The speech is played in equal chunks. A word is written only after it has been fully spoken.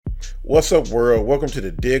What's up, world? Welcome to the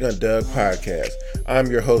Dig on Doug podcast. I'm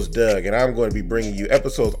your host, Doug, and I'm going to be bringing you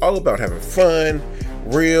episodes all about having fun,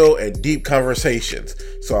 real, and deep conversations.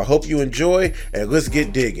 So I hope you enjoy, and let's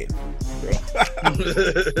get digging.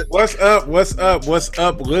 What's up,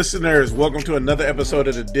 listeners? Welcome to another episode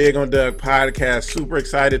of the Dig on Doug podcast. Super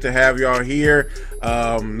excited to have y'all here.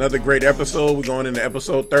 Another great episode. We're going into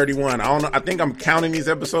episode 31. I don't know. I think I'm counting these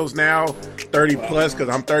episodes now 30 plus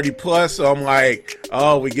because I'm 30 plus. So I'm like,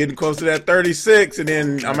 oh, we're getting close to that 36, and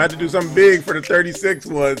then I'm gonna have to do something big for the 36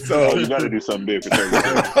 one. So you got to do something big for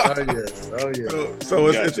 36. Oh yes.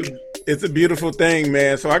 So it's a beautiful thing,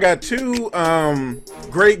 man. So I got two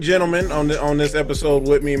great gentlemen on this episode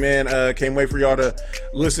with me, man. Can't wait for y'all to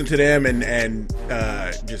listen to them and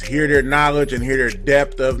just hear their knowledge and hear their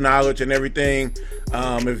depth of knowledge and everything.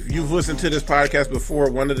 If you've listened to this podcast before,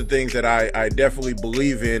 one of the things that I definitely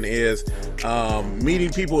believe in is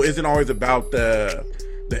meeting people isn't always about the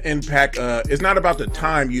impact. It's not about the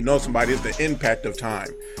time you know somebody, it's the impact of time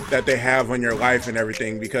that they have on your life and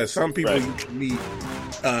everything. Because some people you meet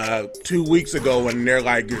 2 weeks ago and they're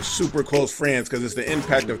like you're super close friends because it's the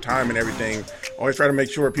impact of time and everything. Always try to make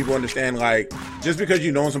sure people understand, like, just because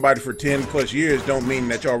you know somebody for 10 plus years don't mean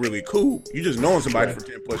that y'all really cool. You just knowing somebody for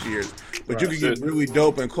 10 plus years, but you can get really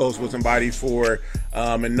dope and close with somebody for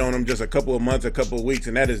and known them just a couple of months, a couple of weeks,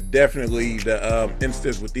 and that is definitely the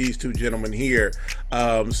instance with these two gentlemen here.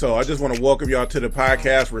 So I just want to welcome y'all to the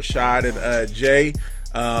podcast, Rashad and Jay.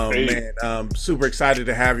 Man, I'm super excited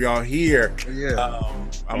to have y'all here.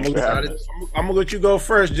 I'm gonna let you go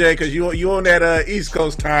first, Jay, because you on that East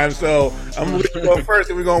Coast time. So I'm gonna let you go first,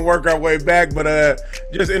 and we're gonna work our way back. But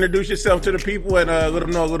just introduce yourself to the people and let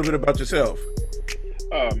them know a little bit about yourself.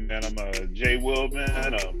 Man, I'm Jay Will,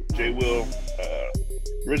 man. Jay Will,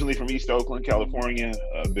 originally from East Oakland, California.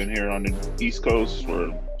 I've been here on the East Coast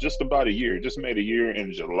for just about a year. Just made a year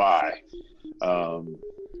in July.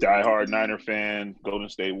 Diehard Niner fan, Golden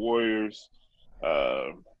State Warriors.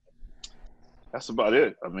 That's about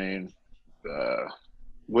it. I mean,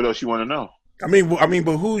 what else you want to know? I mean,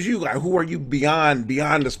 but who's you? Like, who are you beyond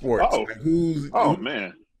the sports?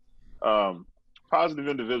 Man, positive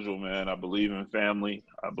individual, man. I believe in family.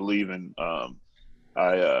 I believe in. I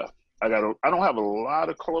don't have a lot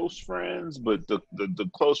of close friends, but the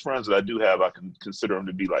close friends that I do have, I can consider them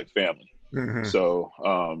to be like family. Mm-hmm. So.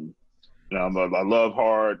 I love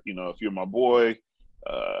hard. You know, if you're my boy,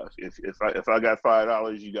 if I got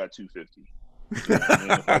 $5, you got $2.50. You know, I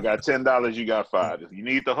mean, if I got $10, you got $5. If you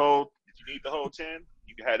need the whole 10,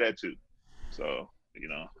 you can have that too. So, you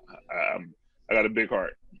know, I got a big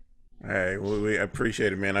heart. Hey, we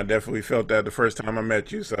appreciate it, man. I definitely felt that the first time I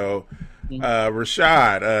met you. So,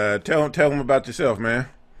 Rashad, tell them about yourself, man.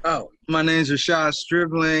 Oh, my name's Rashad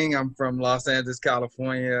Stribling. I'm from Los Angeles,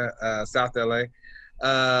 California, South LA.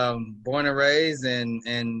 Born and raised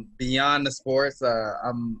and beyond the sports.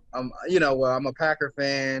 I'm a Packer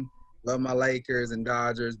fan, love my Lakers and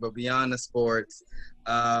Dodgers, but beyond the sports,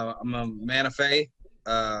 I'm a man of faith.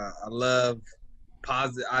 I love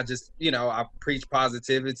positive. I preach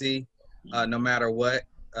positivity, no matter what.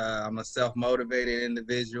 I'm a self-motivated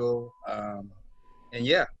individual. I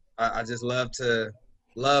just love to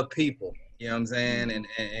love people, you know what I'm saying?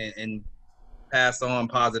 And pass on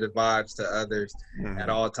positive vibes to others at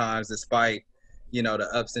all times, despite, the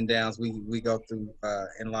ups and downs we go through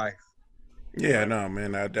in life. Yeah, no,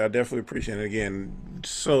 man, I definitely appreciate it. Again,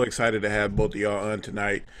 so excited to have both of y'all on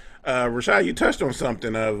tonight. Rashad, you touched on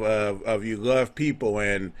something of you love people,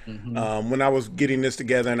 and when I was getting this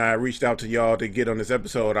together and I reached out to y'all to get on this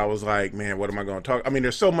episode, I was like, man, what am I going to talk? I mean,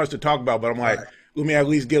 there's so much to talk about, but I'm like, let me at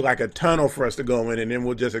least get like a tunnel for us to go in, and then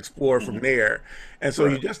we'll just explore from there. And so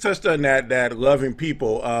you just touched on that loving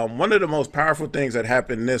people. One of the most powerful things that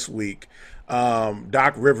happened this week,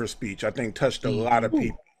 Doc Rivers' speech, I think touched a lot of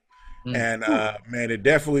people. And man, it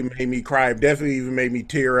definitely made me cry. It definitely even made me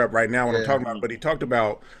tear up right now when I'm talking about it. But he talked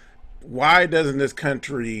about, why doesn't this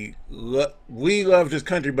country we love this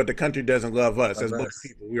country, but the country doesn't love us as black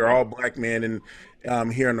people. We are all black men,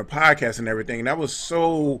 and here on the podcast and everything. And that was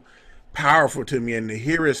so powerful to me, and to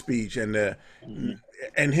hear his speech and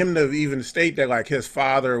and him to even state that like his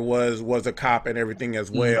father was a cop and everything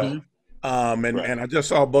as well. And I just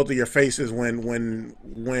saw both of your faces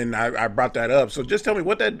when I brought that up. So just tell me,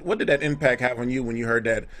 what did that impact have on you when you heard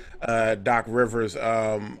that Doc Rivers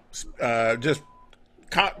just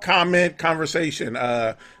conversation?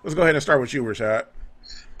 Let's go ahead and start with you, Rashad.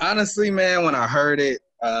 Honestly, man, when I heard it,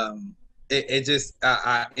 it just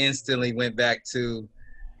I instantly went back to,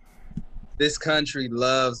 this country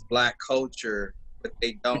loves black culture, but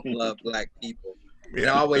they don't love black people. And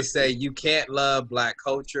I always say you can't love Black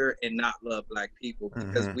culture and not love Black people,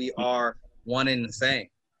 because we are one and the same.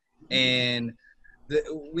 And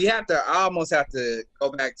I almost have to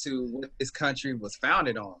go back to what this country was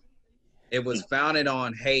founded on. It was founded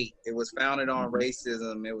on hate. It was founded on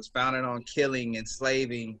racism. It was founded on killing,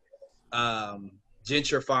 enslaving,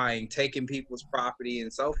 gentrifying, taking people's property,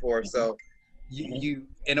 and so forth. So you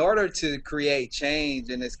in order to create change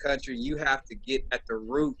in this country, you have to get at the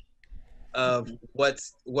root of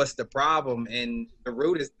what's the problem. And the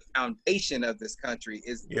root is the foundation of this country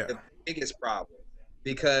is the biggest problem,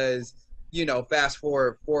 because fast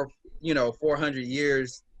forward 400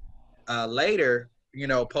 years later,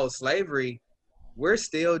 post-slavery, we're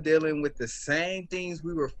still dealing with the same things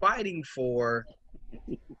we were fighting for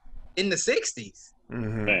in the 60s.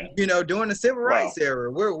 During the civil rights era.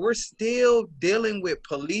 We're still dealing with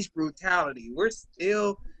police brutality. We're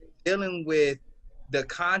still dealing with the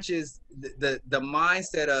conscious, the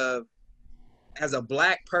mindset of, as a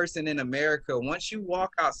Black person in America, once you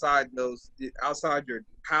walk outside your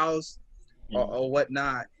house or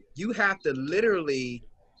whatnot, you have to literally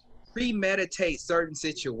premeditate certain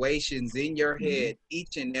situations in your head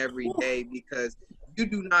each and every day, because you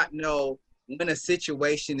do not know when a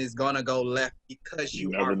situation is going to go left, because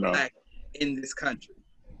you are Black in this country.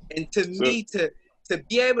 And to me, to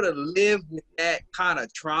be able to live with that kind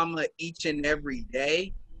of trauma each and every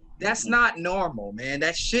day, that's not normal, man.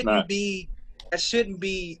 That shouldn't be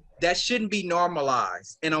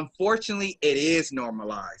normalized. And unfortunately, it is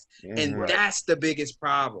normalized. And that's the biggest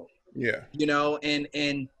problem. Yeah.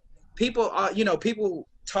 And people people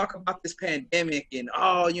talk about this pandemic and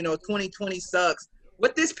 2020 sucks.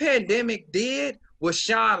 What this pandemic did was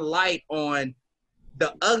shine light on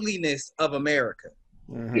the ugliness of America.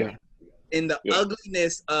 And the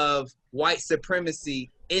ugliness of white supremacy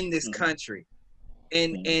in this country.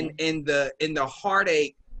 And the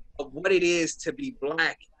heartache of what it is to be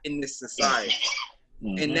Black in this society.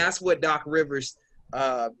 And that's what Doc Rivers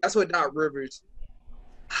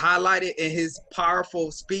highlighted in his powerful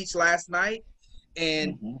speech last night.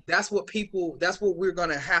 And that's what we're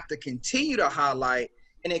gonna have to continue to highlight.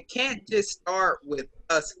 And it can't just start with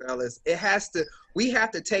us, fellas. We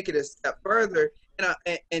have to take it a step further.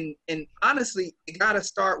 And honestly, it gotta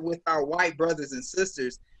start with our white brothers and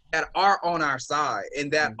sisters that are on our side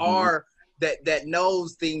and that are that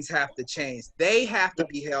knows things have to change. They have to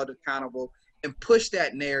be held accountable and push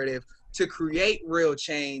that narrative to create real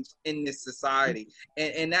change in this society.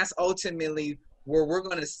 And that's ultimately where we're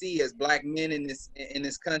going to see, as Black men in this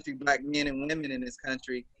country, Black men and women in this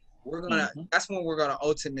country, that's when we're going to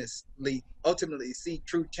ultimately see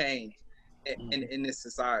true change in this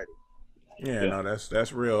society. Yeah, no,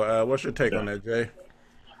 that's real. What's your take on that, Jay?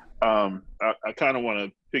 I kind of want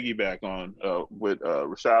to piggyback on what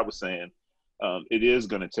Rashad was saying. It is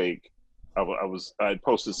going to take. I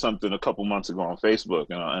posted something a couple months ago on Facebook,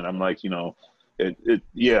 and I'm like,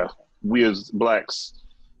 we as Blacks,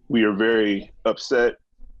 we are very upset,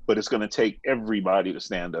 but it's going to take everybody to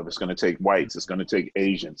stand up. It's going to take whites. It's going to take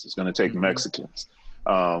Asians. It's going to take Mexicans.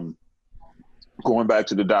 Going back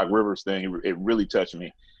to the Doc Rivers thing, it really touched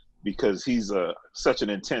me, because he's such an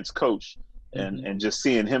intense coach, and just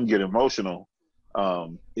seeing him get emotional,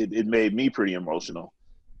 it made me pretty emotional.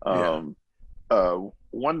 And I've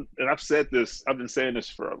been saying this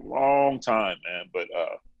for a long time, man, but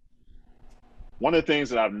one of the things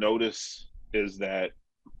that I've noticed is that,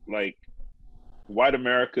 like, white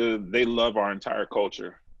America, they love our entire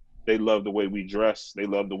culture. They love the way we dress. They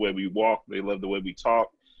love the way we walk. They love the way we talk.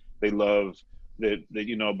 They love that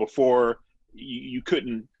before you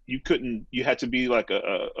had to be like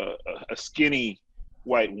a skinny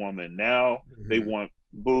white woman. Now they want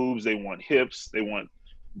boobs, they want hips, they want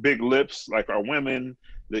big lips like our women.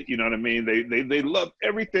 That, you know what I mean? They love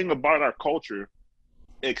everything about our culture,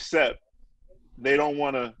 except they don't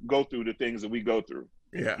want to go through the things that we go through.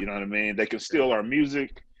 Yeah. You know what I mean? They can steal our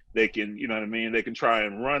music. They can, you know what I mean? They can try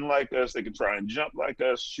and run like us. They can try and jump like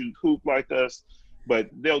us, shoot hoop like us, but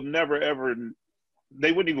they'll never ever,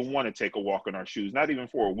 they wouldn't even want to take a walk in our shoes, not even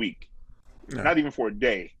for a week, not even for a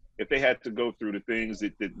day. If they had to go through the things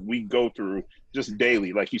that we go through just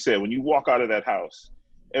daily, like you said, when you walk out of that house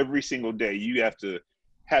every single day, you have to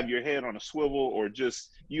have your head on a swivel, or just,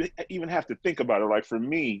 you even have to think about it. Like for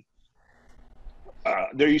me,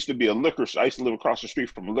 there used to be a liquor store. I used to live across the street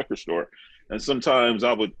from a liquor store. And sometimes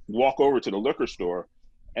I would walk over to the liquor store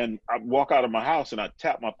and I'd walk out of my house and I'd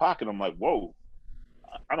tap my pocket. I'm like, whoa,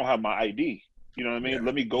 I don't have my ID. You know what I mean? Yeah.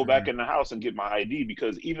 Let me go back in the house and get my ID,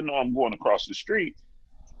 because even though I'm going across the street,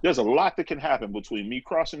 there's a lot that can happen between me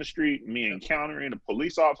crossing the street, me encountering a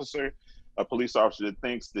police officer. a police officer that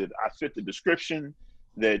thinks that I fit the description,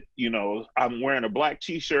 that, you know, I'm wearing a black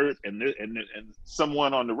T-shirt and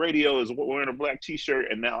someone on the radio is wearing a black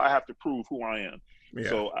T-shirt, and now I have to prove who I am. Yeah.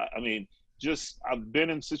 So I mean, just I've been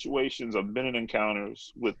in situations, I've been in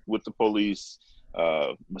encounters with the police,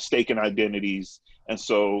 mistaken identities, and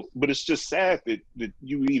so. But it's just sad that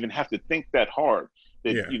you even have to think that hard.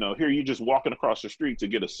 That you know, here you're just walking across the street to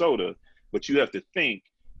get a soda, but you have to think,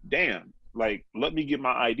 damn, like, let me get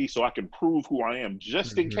my ID so I can prove who I am,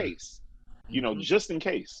 just in case, you know, just in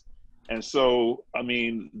case. And so, I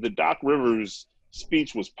mean, the Doc Rivers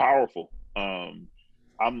speech was powerful. I'm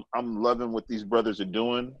loving what these brothers are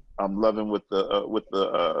doing. I'm loving with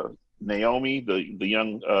the Naomi, the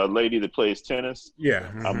young lady that plays tennis. Yeah,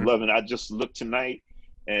 I'm loving. I just looked tonight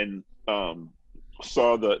and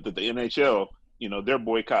saw the NHL. You know, they're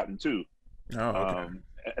boycotting too. Oh, okay.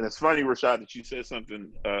 And it's funny, Rashad, that you said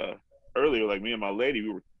something earlier. Like, me and my lady, we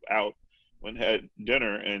were out and had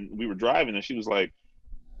dinner, and we were driving, and she was like,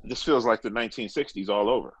 "This feels like the 1960s all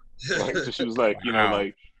over." Like, so she was like, you know,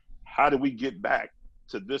 like, how do we get back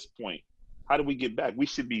to this point? How do we get back? We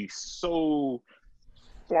should be so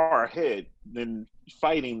far ahead than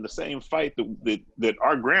fighting the same fight that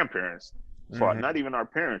our grandparents fought. Not even our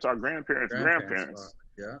parents, our grandparents.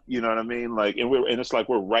 Yeah. You know what I mean? Like, and it's like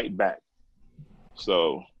we're right back.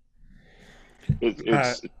 So it's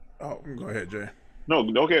go ahead, Jay. No,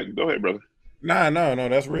 go ahead, brother. No,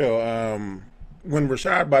 that's real. When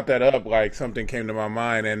Rashad brought that up, like, something came to my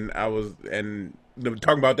mind, and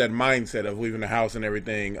talking about that mindset of leaving the house and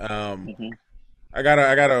everything. I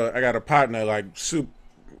got a partner, like, soup,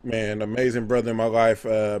 man, amazing brother in my life,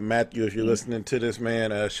 Matthew. If you're listening to this,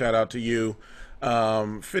 man, shout out to you.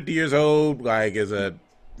 50 years old, like,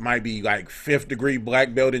 might be like 5th degree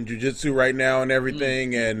black belt in jiu-jitsu right now and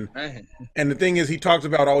everything. And the thing is, he talks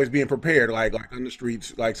about always being prepared, like on the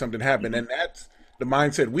streets, like something happened. And that's the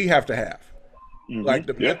mindset we have to have. Like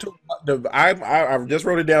the mental, I just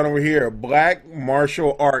wrote it down over here, black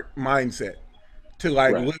martial art mindset to,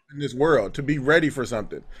 like, live in this world, to be ready for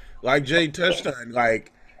something. Like Jay touched on,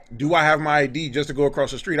 like, do I have my ID just to go across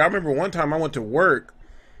the street? I remember one time I went to work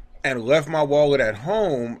and left my wallet at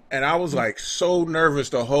home, and I was, like, so nervous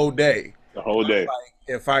the whole day. Like,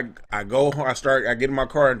 if I go home, I get in my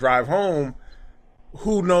car and drive home,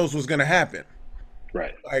 who knows what's gonna happen?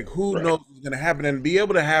 Right. Like, who knows what's gonna happen? And be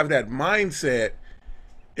able to have that mindset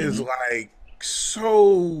is like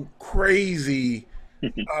so crazy.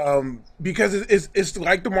 Because it's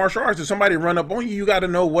like the martial arts. If somebody run up on you, you got to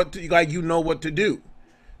know what to, like, you know what to do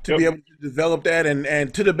to be able to develop that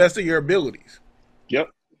and to the best of your abilities.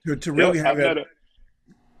 To really have that.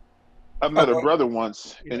 I met a brother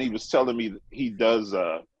once, and he was telling me that he does.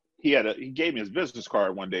 He gave me his business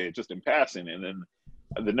card one day, just in passing, and then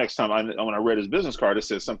the next time when I read his business card, it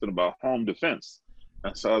said something about home defense,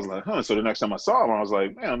 and so I was like, huh. So the next time I saw him, I was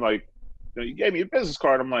like, man, I'm like, you gave me a business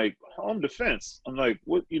card. I'm like, home defense. I'm like,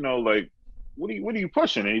 what, you know, like, what are you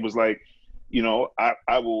pushing? And he was like, you know,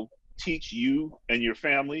 I will teach you and your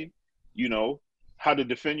family, you know, how to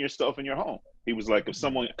defend yourself in your home. He was like, if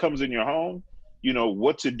someone comes in your home, you know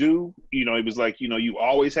what to do. You know, he was like, you know, you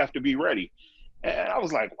always have to be ready. And I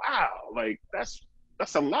was like, wow, like, that's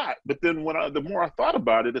a lot. But then the more I thought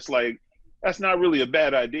about it, it's like, that's not really a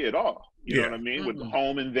bad idea at all. You know what I mean? With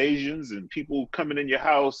home invasions and people coming in your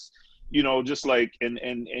house, you know, just like, and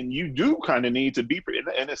you do kind of need to be,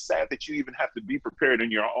 and it's sad that you even have to be prepared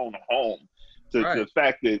in your own home. The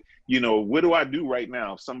fact that, you know, what do I do right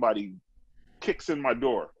now if somebody kicks in my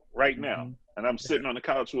door right now, and I'm sitting on the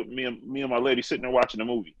couch with me and my lady sitting there watching a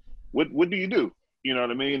movie? What do you do? You know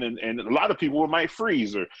what I mean? And a lot of people might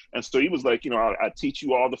freeze, and so he was like, you know, I teach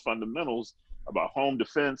you all the fundamentals about home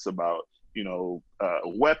defense, about, you know,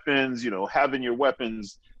 weapons, you know, having your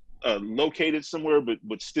weapons located somewhere,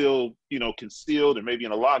 but still, you know, concealed, and maybe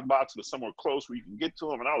in a lockbox, but somewhere close where you can get to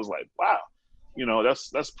them. And I was like, wow, you know,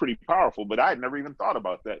 that's pretty powerful. But I had never even thought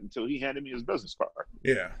about that until he handed me his business card.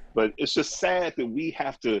 Yeah. But it's just sad that we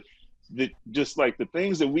have to, just like the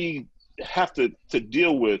things that we have to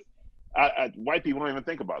deal with. White people don't even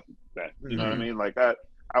think about that. You know what I mean? Like,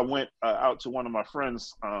 I went out to one of my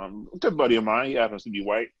friends, a good buddy of mine. He happens to be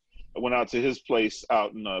white. I went out to his place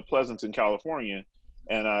out in Pleasanton, California,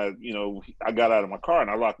 and I got out of my car and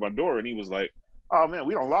I locked my door, and he was like, "Oh man,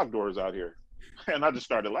 we don't lock doors out here." And I just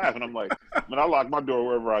started laughing. I'm like, "Man, I lock my door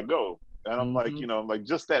wherever I go." And I'm like, you know, like,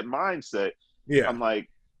 just that mindset. Yeah. I'm like,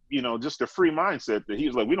 you know, just a free mindset that he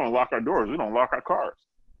was like, "We don't lock our doors. We don't lock our cars."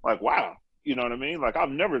 Like, wow. You know what I mean? Like, I've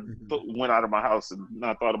never went out of my house and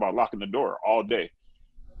not thought about locking the door all day.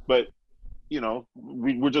 But, you know,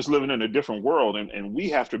 we're just living in a different world, and we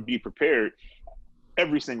have to be prepared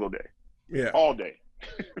every single day. Yeah. All day.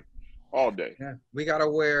 All day. Yeah. We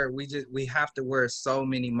have to wear so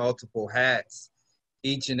many multiple hats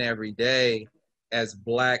each and every day as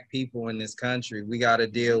Black people in this country. We got to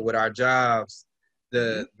deal with our jobs,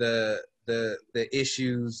 the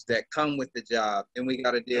issues that come with the job, and we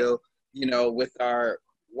got to deal, with our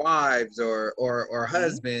wives or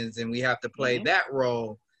husbands, and we have to play that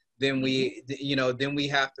role. Then we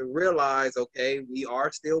have to realize, okay, we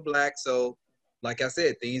are still Black, so like I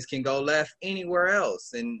said, things can go left anywhere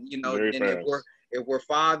else, and if we're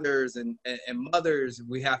fathers and mothers,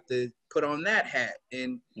 we have to put on that hat,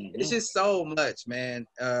 and it's just so much, man.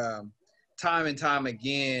 Time and time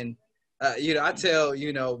again, I tell,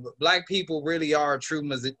 Black people really are true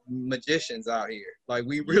magicians out here. Like,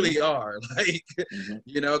 we really are, like,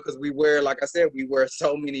 because we wear, like I said, we wear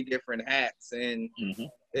so many different hats, and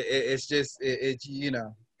it's just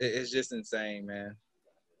insane, man.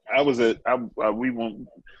 We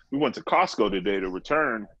went to Costco today to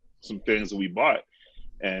return some things that we bought,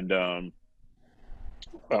 and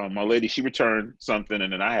my lady, she returned something,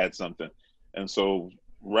 and then I had something, and so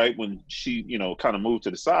right when she kind of moved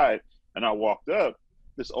to the side and I walked up,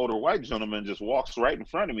 this older white gentleman just walks right in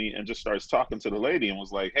front of me and just starts talking to the lady and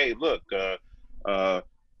was like, hey, look, my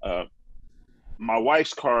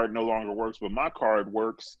wife's card no longer works, but my card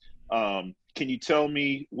works. Can you tell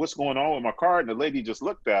me what's going on with my card? And the lady just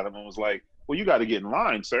looked at him and was like, well, you got to get in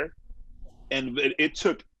line, sir. And it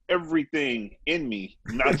took everything in me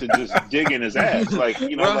not to just dig in his ass. Like,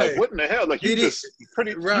 like, what in the hell? Like, you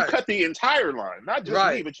cut the entire line, not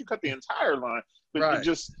just me, but you cut the entire line. But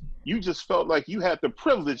you just felt like you had the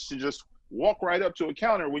privilege to just walk right up to a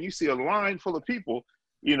counter when you see a line full of people,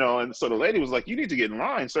 and so the lady was like, you need to get in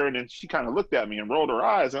line, sir. And then she kind of looked at me and rolled her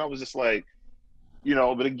eyes. And I was just like,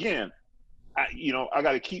 but again, I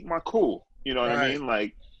got to keep my cool. You know what I mean?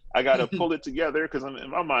 Like, I got to pull it together, because in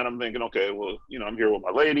my mind, I'm thinking, okay, well, I'm here with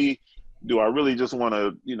my lady. Do I really just want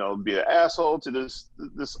to, be an asshole to this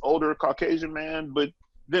older Caucasian man? But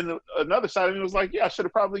then another side of me was like, yeah, I should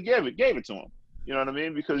have probably gave it to him. You know what I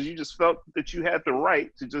mean? Because you just felt that you had the right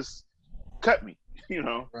to just cut me.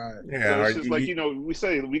 Right. Yeah. So it's just like, we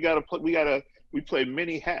say we play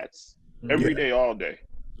many hats every day, all day.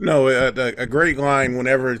 No, a great line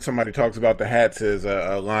whenever somebody talks about the hats is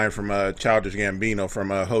a line from Childish Gambino from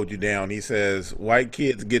Hold You Down. He says, white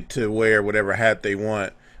kids get to wear whatever hat they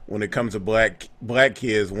want. When it comes to black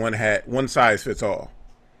kids, one size fits all.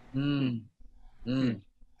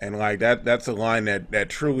 And like that's a line that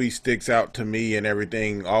truly sticks out to me, and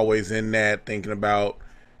everything always in that, thinking about,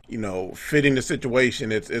 fitting the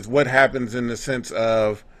situation. It's what happens in the sense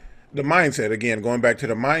of the mindset. Again, going back to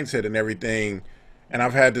the mindset and everything. And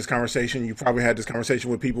I've had this conversation. You probably had this conversation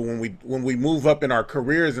with people when we move up in our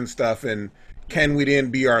careers and stuff. And can we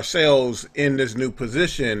then be ourselves in this new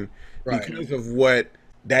position because of what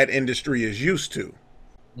that industry is used to?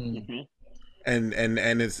 And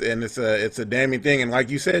it's a damning thing. And like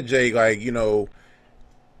you said, Jay, like,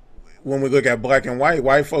 when we look at black and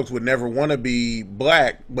white folks would never want to be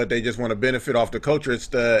black, but they just want to benefit off the culture. It's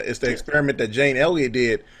the experiment that Jane Elliott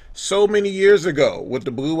did so many years ago with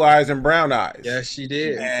the blue eyes and brown eyes. Yes, she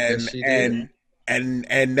did. And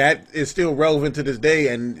that is still relevant to this day,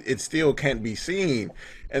 and it still can't be seen.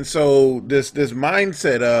 And so this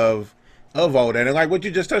mindset of all that, and like what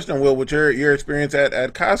you just touched on, Will, with your experience at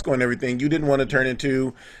Costco and everything, you didn't want to turn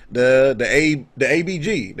into the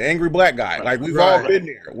ABG, the angry black guy. Like, we've all been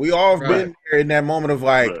there. We all been there in that moment of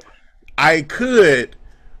like, I could,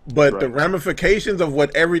 but the ramifications of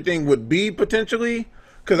what everything would be potentially.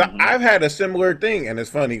 Because I've had a similar thing, and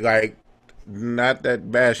it's funny, like, not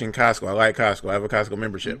that bashing Costco. I like Costco. I have a Costco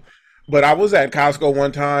membership. But I was at Costco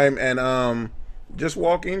one time, and just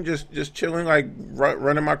walking, just chilling, like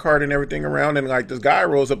running my cart and everything around, and like this guy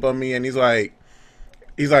rolls up on me, and he's like,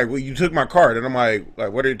 well, you took my cart, and I'm like,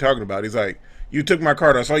 what are you talking about? He's like, you took my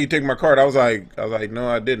cart. I saw you take my cart. I was like, no,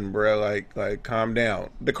 I didn't, bro. Like, calm down.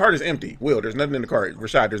 The cart is empty. Will, there's nothing in the cart.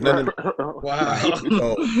 Rashad, there's nothing. Wow.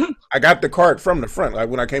 So I got the cart from the front, like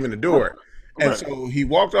when I came in the door. And so he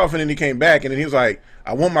walked off, and then he came back, and then he was like,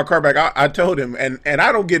 I want my cart back. I told him, and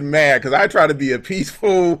I don't get mad because I try to be a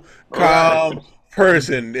peaceful, calm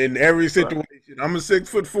person in every situation. I'm a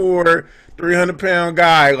 6'4", 300-pound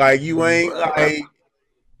guy. Like, you ain't like,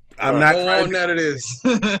 I'm not trying that it is.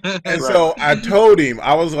 And so I told him,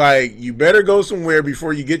 I was like, you better go somewhere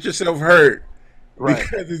before you get yourself hurt.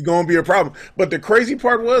 Because it's going to be a problem. But the crazy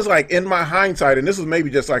part was, like, in my hindsight, and this was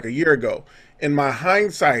maybe just like a year ago, in my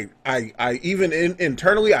hindsight, I even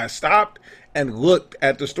internally, I stopped and looked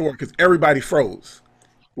at the store because everybody froze.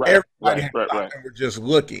 Everybody had stopped and were just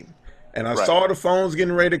looking. And I saw the phones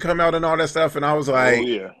getting ready to come out and all that stuff, and I was like,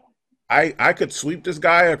 I could sweep this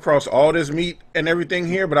guy across all this meat and everything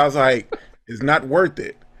here, but I was like, it's not worth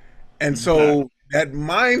it. And so that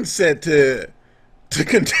mindset to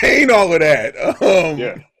contain all of that.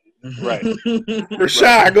 Yeah. Right.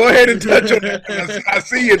 Rashad, go ahead and touch on that. I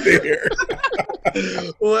see it there.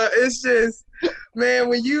 Well, it's just, man,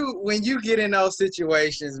 when you get in those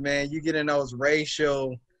situations, man, you get in those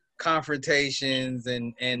racial confrontations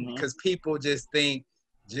and because people just think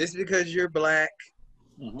just because you're black,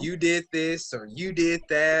 you did this or you did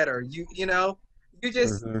that or you know, you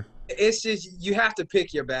just it's just you have to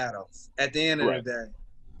pick your battles at the end of the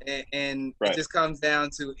day. And it just comes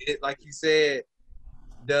down to it, like you said,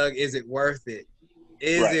 Doug, is it worth it?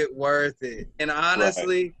 Is it worth it? And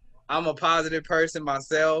honestly, I'm a positive person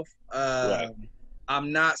myself.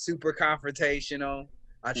 I'm not super confrontational.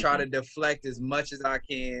 I try to deflect as much as I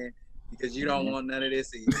can because you don't want none of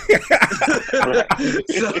this either.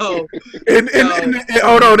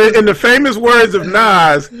 Hold on. In the famous words of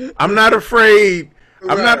Nas, I'm not afraid.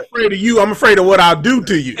 I'm not afraid of you. I'm afraid of what I'll do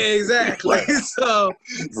to you. Exactly. So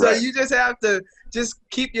you just have to just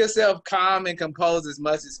keep yourself calm and composed as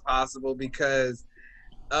much as possible because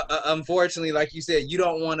unfortunately, like you said, you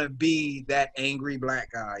don't want to be that angry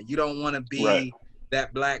black guy. You don't want to be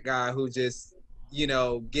that black guy who just, you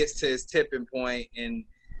know, gets to his tipping point and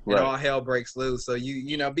all hell breaks loose. So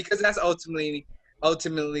you know, because that's ultimately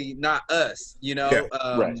not us, you know.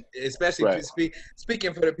 Especially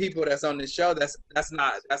speaking for the people that's on this show, that's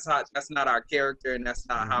not our character and that's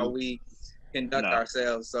not how we conduct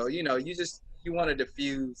ourselves. So, you know, you want to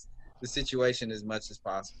diffuse the situation as much as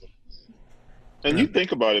possible. And you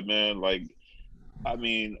think about it, man, like, I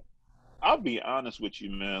mean, I'll be honest with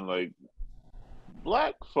you, man, like,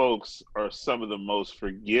 black folks are some of the most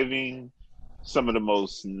forgiving, some of the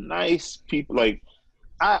most nice people. Like,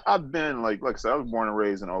 I've been, like I said, I was born and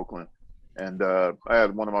raised in Oakland. And I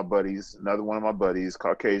had another one of my buddies,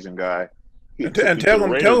 Caucasian guy. And tell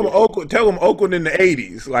him Oakland in the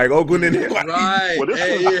 80s, like Oakland in the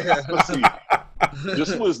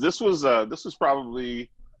This was probably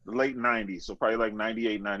the late 90s, so probably like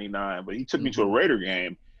 98, 99. But he took me to a Raider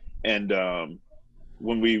game, and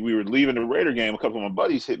when we were leaving the Raider game, a couple of my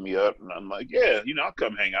buddies hit me up, and I'm like, yeah, you know, I'll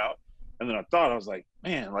come hang out. And then I was like,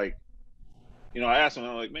 man, like, you know, I asked him,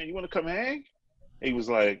 I'm like, man, you want to come hang? He was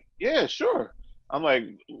like, yeah, sure. I'm like,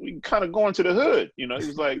 we kind of going to the hood, you know. He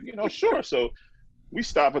was like, you know, sure. So we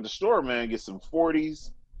stop at the store, man, get some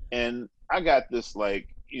 40s, and I got this, like,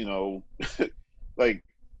 you know, like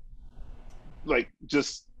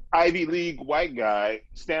just Ivy League white guy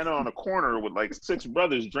standing on a corner with like 6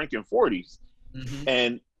 brothers drinking 40s,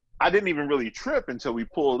 and I didn't even really trip until we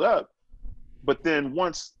pulled up. But then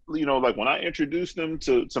once, you know, like when I introduced him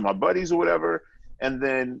to my buddies or whatever, and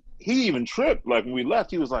then he even tripped. Like when we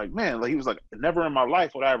left, he was like, man, like he was like, never in my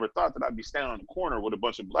life would I ever thought that I'd be standing on the corner with a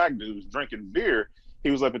bunch of black dudes drinking beer.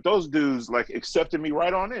 He was like, but those dudes like accepted me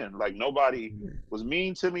right on in. Like nobody was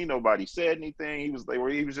mean to me. Nobody said anything. He was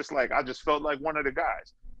just like, I just felt like one of the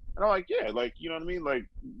guys. And I'm like, yeah, like, you know what I mean? Like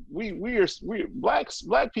we are black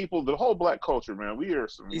people, the whole black culture, man, we are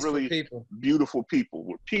some peaceful really beautiful people.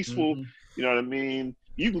 We're peaceful. You know what I mean?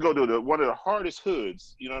 You can go to one of the hardest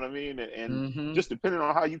hoods, you know what I mean? And just depending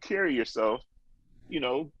on how you carry yourself, you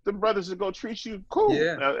know, the brothers will go treat you cool.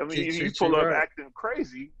 Yeah. I mean, if you pull up acting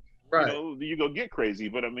crazy, you know, you go get crazy.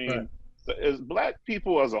 But I mean, as black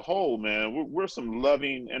people as a whole, man, we're some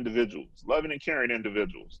loving individuals, loving and caring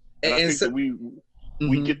individuals. And I think that we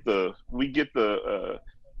get the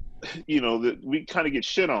you know, that we kind of get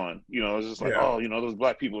shit on, you know, it's just like, oh, you know, those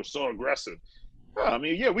black people are so aggressive. I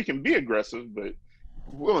mean, yeah, we can be aggressive, but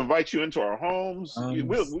we'll invite you into our homes.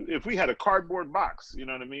 If we had a cardboard box, you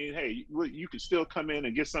know what I mean? Hey, you could still come in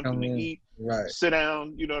and get something to eat, sit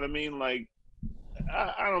down, you know what I mean? Like,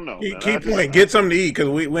 I don't know. Key point, get something to eat, because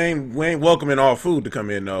we ain't welcoming all food to come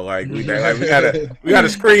in though. Like we gotta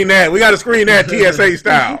screen that. We gotta screen that TSA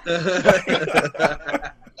style.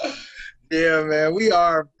 Yeah, man, we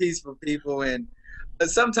are peaceful people, and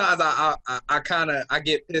sometimes I kind of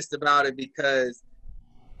get pissed about it because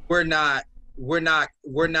we're not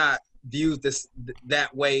viewed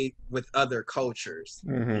that way with other cultures,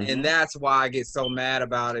 and that's why I get so mad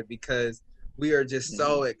about it, because we are just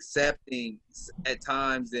so accepting at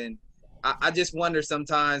times, and I just wonder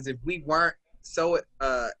sometimes if we weren't so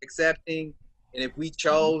accepting, and if we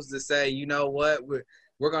chose to say, you know what,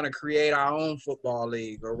 we're going to create our own football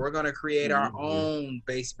league, or we're going to create our own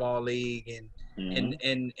baseball league, and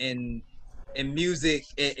music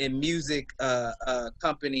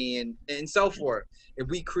company and so forth. If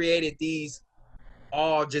we created these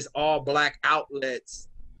all black outlets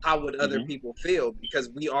how would other people feel, because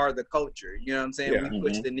we are the culture. You know what I'm saying? Yeah. We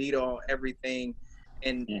push the needle on everything,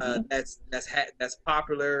 and that's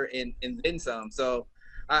popular and then some. So,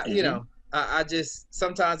 you know, I just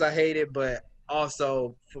sometimes I hate it, but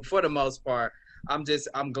also for the most part, I'm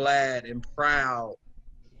glad and proud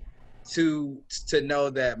to know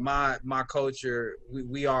that my culture,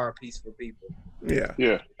 we are a peaceful people. Yeah.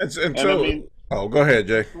 And and so, I mean, oh, go ahead,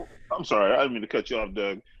 Jay. I'm sorry, I didn't mean to cut you off,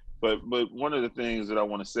 Doug. But one of the things that I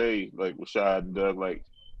want to say, like Rashad and Doug, like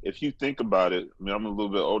if you think about it, I mean, I'm a little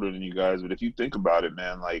bit older than you guys, but if you think about it,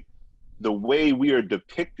 man, like the way we are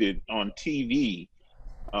depicted on TV,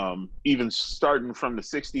 even starting from the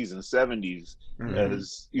 60s and 70s,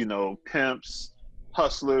 as, you know, pimps,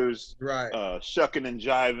 hustlers, right, shucking and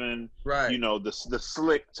jiving, right, you know, the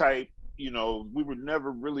slick type, you know, we were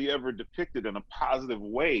never really ever depicted in a positive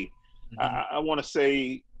way. I want to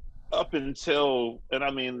say up until, and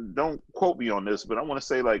I mean, don't quote me on this, but I want to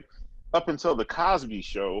say like up until the Cosby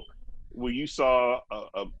Show, where you saw,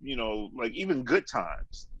 you know, like even Good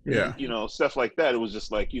Times, you know, stuff like that. It was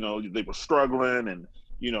just like, you know, they were struggling and,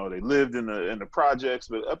 you know, they lived in the projects.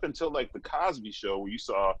 But up until like the Cosby Show, where you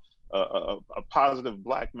saw a positive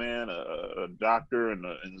black man, a doctor, and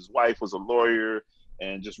his wife was a lawyer,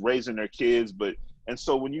 and just raising their kids. And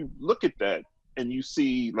so when you look at that, and you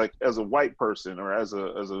see, like, as a white person, or as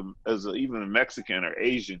a even a Mexican or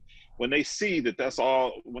Asian, when they see that's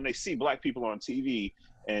all, when they see black people on TV,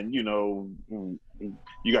 and you know,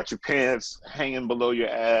 you got your pants hanging below your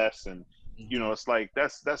ass, and you know, it's like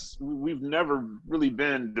that's we've never really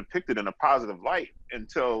been depicted in a positive light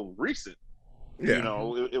until recent. You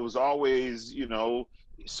know, it was always, you know,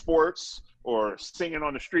 sports or singing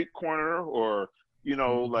on the street corner, or you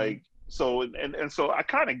know, like. So and so I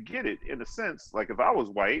kind of get it in a sense. Like if I was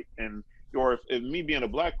white, and or if me being a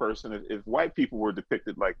black person, if white people were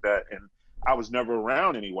depicted like that, and I was never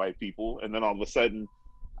around any white people, and then all of a sudden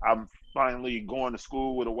I'm finally going to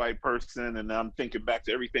school with a white person, and I'm thinking back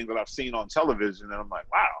to everything that I've seen on television, and I'm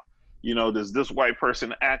like, wow, you know, does this white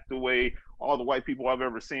person act the way all the white people I've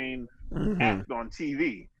ever seen act on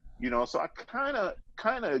TV? You know, so I kind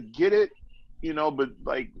of get it, you know, but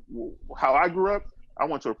like how I grew up, I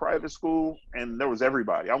went to a private school, and there was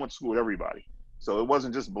everybody. I went to school with everybody. So it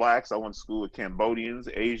wasn't just blacks. I went to school with Cambodians,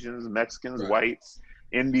 Asians, Mexicans, whites,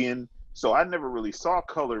 Indian. So I never really saw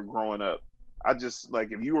color growing up. I just,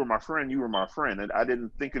 like, if you were my friend, you were my friend. And I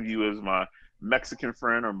didn't think of you as my Mexican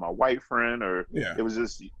friend or my white friend, or it was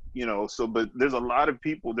just, you know, so, but there's a lot of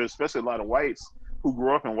people, there's especially a lot of whites who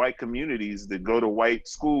grew up in white communities that go to white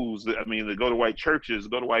schools. I mean, they go to white churches,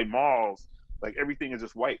 go to white malls. Like everything is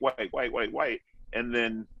just white. And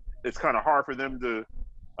then it's kind of hard for them to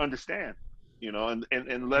understand, you know, and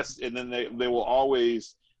then they will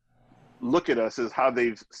always look at us as how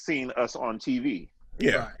they've seen us on TV.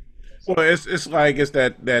 Yeah. Well, it's like it's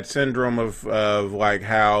that syndrome of like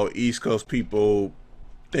how East Coast people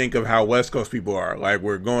think of how West Coast people are. Like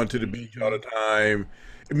we're going to the beach all the time.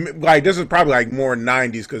 Like this is probably like more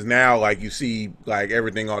 90s, because now like you see like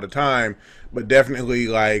everything all the time, but definitely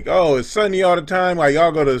like, oh, it's sunny all the time. Like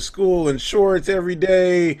y'all go to school in shorts every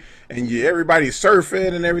day, and everybody's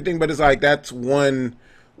surfing and everything. But it's like that's one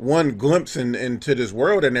glimpse into this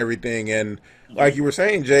world and everything. And like you were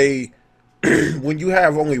saying, Jay, when you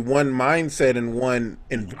have only one mindset and one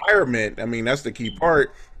environment, I mean that's the key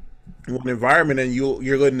part. One environment, and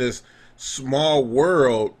you're in this small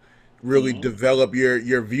world. Really develop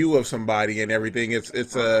your view of somebody and everything.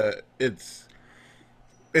 It's a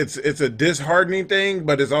disheartening thing,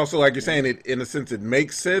 but it's also like you're saying, it in a sense it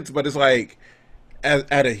makes sense. But it's like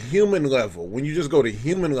at a human level, when you just go to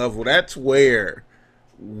human level, that's where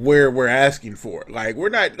we're asking for. Like we're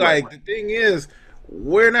not like the thing is,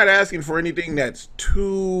 we're not asking for anything that's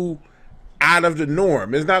too out of the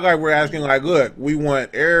norm. It's not like we're asking like, look, we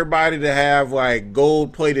want everybody to have like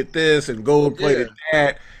gold plated this and gold plated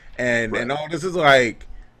that. And all this is like,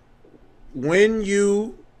 when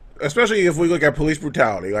you, especially if we look at police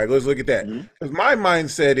brutality, like let's look at that. Because my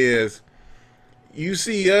mindset is, you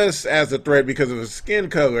see us as a threat because of a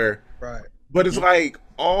skin color, right? But it's like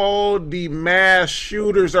all the mass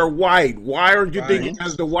shooters are white. Why aren't you thinking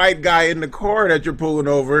as the white guy in the car that you're pulling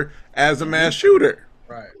over as a mass shooter?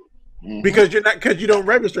 Right. Because you don't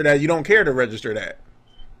register that. You don't care to register that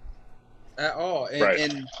at all,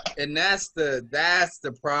 and that's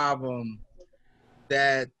the problem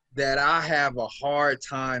that I have a hard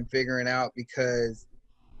time figuring out, because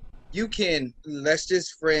you can let's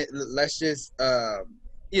just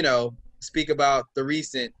you know, speak about the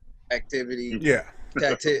recent activities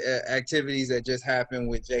that just happened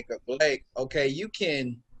with Jacob Blake. Okay, you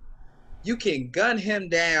can gun him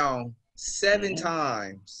down 7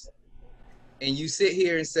 times, and you sit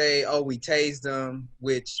here and say, "Oh, we tased them,"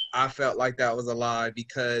 which I felt like that was a lie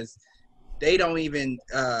because they don't even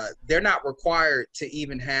they're not required to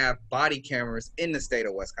even have body cameras in the state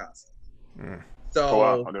of Wisconsin. So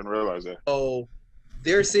wow, I didn't realize that. So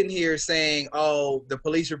they're sitting here saying, "Oh, the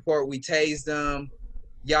police report, we tased them,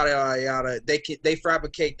 yada yada yada." They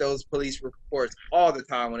fabricate those police reports all the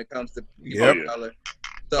time when it comes to people of color.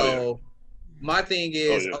 So my thing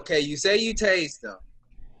is, okay, you say you tased him.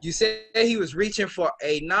 You say he was reaching for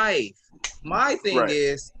a knife. My thing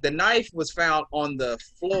is, the knife was found on the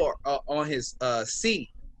floor, on his seat,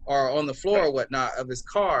 or on the floor or whatnot of his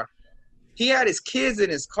car. He had his kids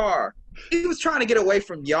in his car. He was trying to get away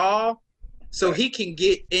from y'all so he can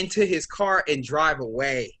get into his car and drive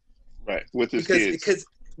away. Right, with his kids. Because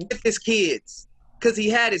with his kids. Because he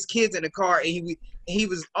had his kids in the car, and he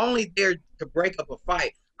was only there to break up a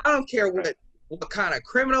fight. I don't care what kind of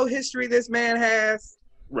criminal history this man has.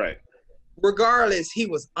 Right. Regardless, he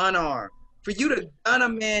was unarmed. For you to gun a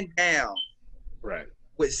man down, right,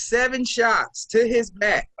 with 7 shots to his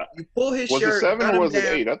back, you pull his shirt. Was it 7 or was it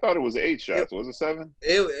 8? I thought it was 8 shots. Was it 7?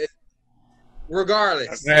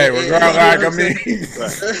 Regardless. Hey, regardless, I mean,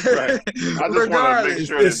 right. I just want to make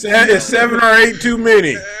sure it's 7 or 8 too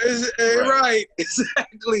many. Right,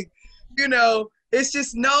 exactly. You know,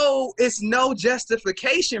 it's no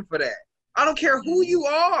justification for that. I don't care who you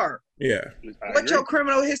are. Yeah. What your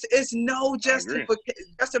criminal history, it's no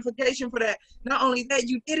justification for that. Not only that,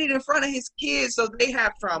 you did it in front of his kids, so they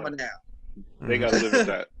have trauma now. They gotta live with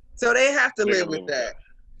that. So they have to live with that.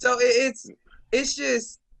 So it's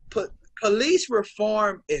just police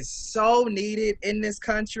reform is so needed in this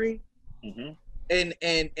country.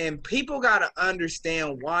 And people gotta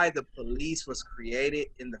understand why the police was created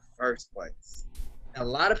in the first place. A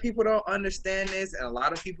lot of people don't understand this, and a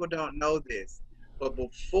lot of people don't know this. But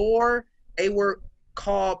before they were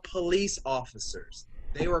called police officers,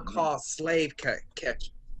 they were called slave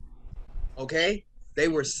catchers. Okay? They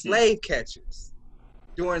were slave catchers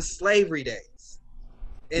during slavery days.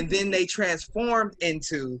 And then they transformed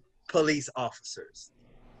into police officers.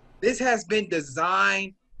 This has been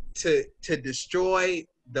designed to destroy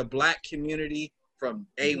the Black community from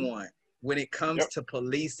day one when it comes to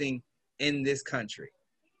policing in this country.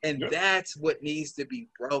 And that's what needs to be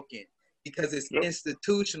broken. Because it's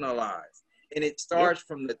institutionalized, and it starts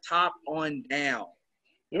from the top on down.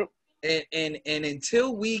 And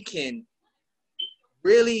until we can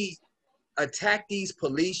really attack these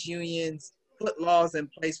police unions, put laws in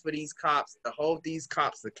place for these cops to hold these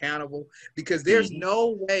cops accountable, because there's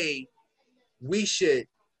no way we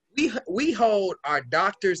hold our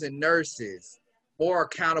doctors and nurses more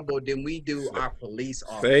accountable than we do our police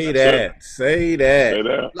officers. Say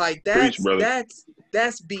that. Like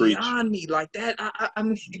that's beyond me. Like that, I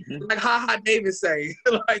mean, like Ha Davis say,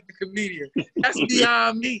 like the comedian. That's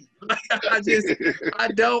beyond me. Like I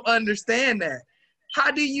don't understand that.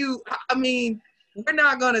 How do you? I mean, we're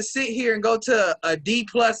not gonna sit here and go to a D+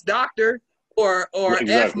 doctor or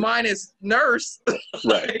F- nurse.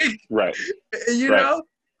 Right. You know,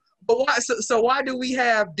 but why? So why do we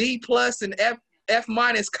have D+ and F-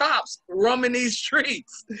 cops roaming these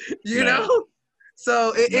streets? You know,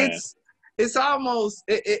 so it's almost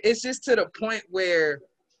it's just to the point where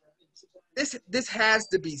this has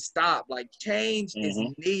to be stopped. Like change is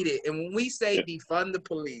needed, and when we say defund the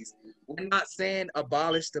police, we're not saying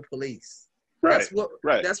abolish the police. Right.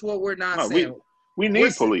 That's what we're not saying. We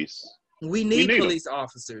need police. We need police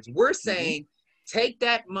officers. We're saying take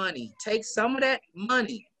that money, take some of that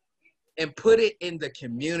money, and put it in the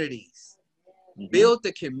communities. Build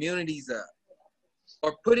the communities up,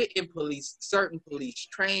 or put it in certain police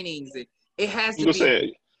trainings. It has to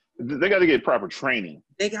be. They got to get proper training.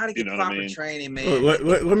 They got to get proper training, man.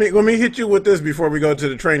 Let me hit you with this before we go to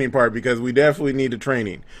the training part, because we definitely need the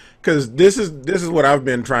training. Because this is what I've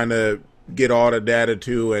been trying to get all the data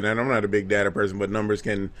to, and I'm not a big data person, but numbers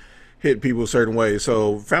can hit people certain ways.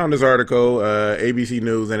 So found this article, ABC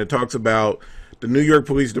News, and it talks about the New York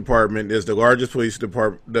Police Department is the largest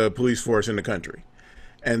the police force in the country.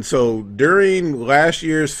 And so during last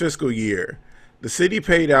year's fiscal year, the city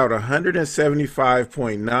paid out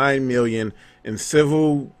 $175.9 million in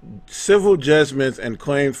civil judgments and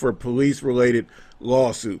claims for police-related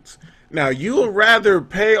lawsuits. Now, you would rather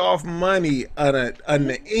pay off money on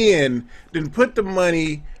the end than put the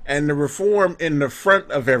money and the reform in the front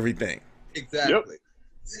of everything. Exactly.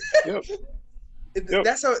 Yep.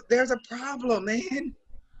 There's a problem, man.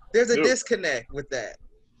 There's a disconnect with that.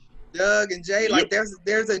 Doug and Jay, like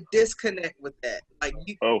there's a disconnect with that. Like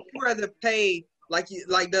you rather pay, like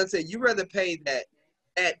Doug said, you rather pay that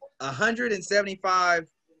 $175.9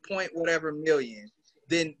 point whatever million,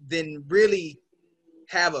 then really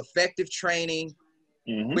have effective training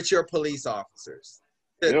with your police officers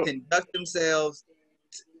to conduct themselves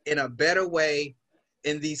in a better way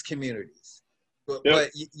in these communities. But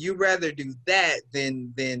you rather do that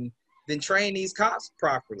than train these cops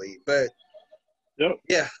properly. But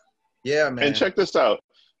yeah, man. And check this out,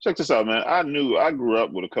 man. I grew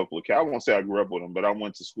up with a couple of kids. I won't say I grew up with them, but I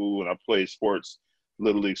went to school and I played sports,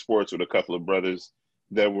 little league sports, with a couple of brothers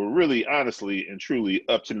that were really, honestly and truly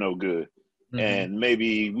up to no good. And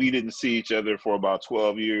maybe we didn't see each other for about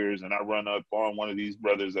 12 years, and I run up on one of these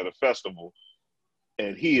brothers at a festival,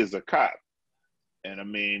 and he is a cop. And I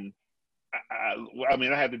mean, I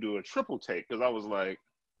had to do a triple take because I was like,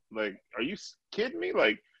 are you kidding me?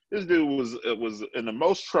 Like, this dude was in the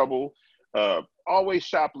most trouble, always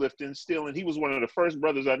shoplifting, stealing. He was one of the first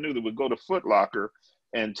brothers I knew that would go to Foot Locker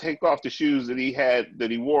and take off the shoes that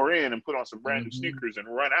he wore in and put on some brand new sneakers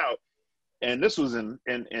and run out. And this was in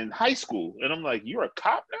high school. And I'm like, you're a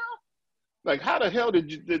cop now? Like, how the hell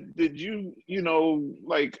did you,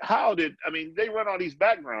 like, they run all these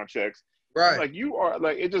background checks. Right. Like, you are,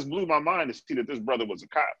 like, it just blew my mind to see that this brother was a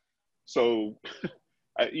cop. So,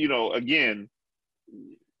 again,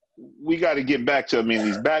 we got to get back to,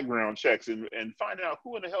 these background checks and find out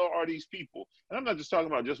who in the hell are these people. And I'm not just talking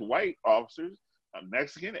about just white officers,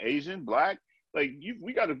 Mexican, Asian, Black. Like,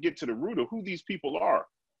 we got to get to the root of who these people are.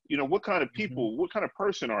 What kind of people, what kind of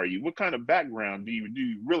person are you? What kind of background do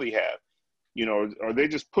you really have? Are they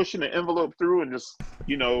just pushing the envelope through and just,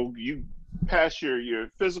 you pass your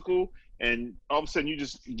physical and all of a sudden you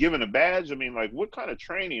just given a badge? What kind of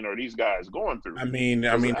training are these guys going through?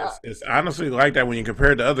 It's honestly like that when you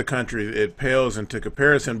compare it to other countries. It pales into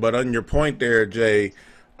comparison. But on your point there, Jay,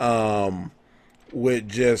 with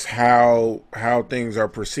just how things are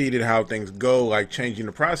proceeded, how things go, like changing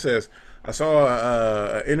the process. I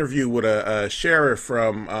saw an interview with a sheriff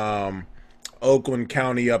from Oakland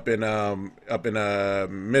County up in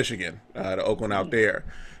Michigan, the Oakland out there,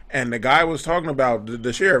 and the guy was talking about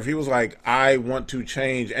the sheriff. He was like, "I want to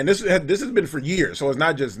change," and this has been for years, so it's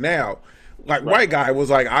not just now. Like, white guy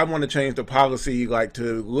was like, "I want to change the policy, like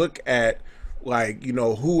to look at." Like,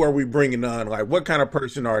 who are we bringing on? Like, what kind of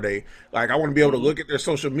person are they? Like, I want to be able to look at their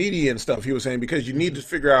social media and stuff, he was saying, because you need to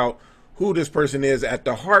figure out who this person is at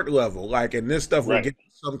the heart level. Like, and this stuff will give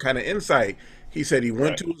you some kind of insight. He said he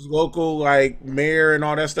went to his local, like, mayor and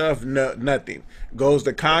all that stuff. No, nothing. Goes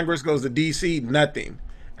to Congress, goes to D.C., nothing.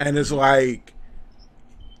 And it's like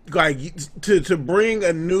to bring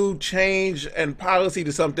a new change and policy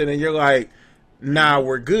to something, and you're like, nah,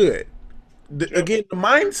 we're good. Again, the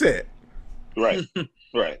mindset. Right.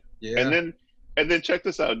 Yeah. And then check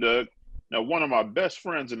this out, Doug. Now, one of my best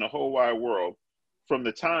friends in the whole wide world, from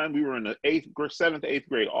the time we were in the 7th, 8th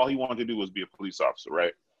grade, all he wanted to do was be a police officer,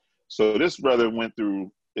 right? So this brother went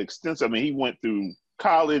through extensive, he went through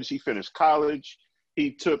college, he finished college,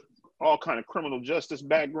 he took all kind of criminal justice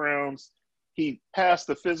backgrounds, he passed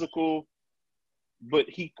the physical, but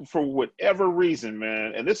he, for whatever reason,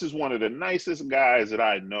 man, and this is one of the nicest guys that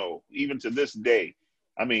I know, even to this day.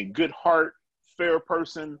 Good heart, fair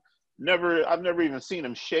person. I've never even seen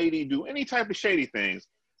him do any type of shady things,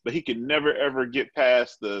 but he could never ever get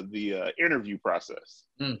past the interview process.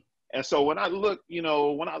 And so when I look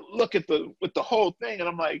at the whole thing, and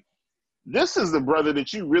I'm like, this is the brother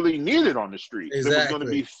that you really needed on the street. Exactly. That was going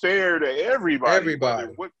to be fair to everybody.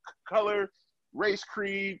 What color, race,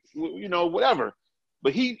 creed, whatever.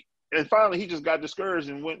 But finally he just got discouraged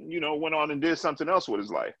and went on and did something else with his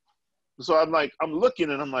life. So I'm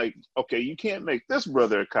looking and I'm like, okay, you can't make this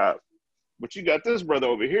brother a cop, but you got this brother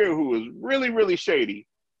over here who is really, really shady,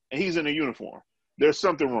 and he's in a uniform. There's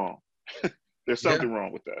something wrong. There's something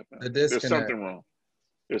wrong with that. Man. There's something wrong.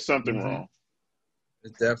 There's something wrong.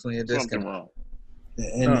 It's definitely a disconnect.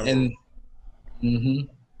 Something wrong.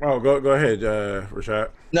 Oh, go ahead, Rashad.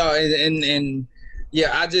 No, and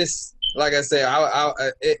yeah, I just, like I said,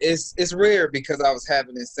 it's rare because I was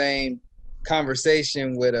having the same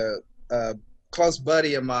conversation with a close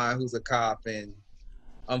buddy of mine who's a cop, and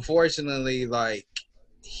unfortunately, like,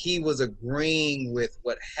 he was agreeing with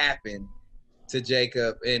what happened to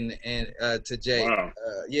Jacob and to Jake. Wow.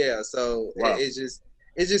 So it's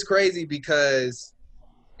just crazy because,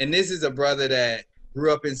 and this is a brother that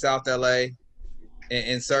grew up in South LA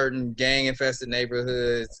in certain gang infested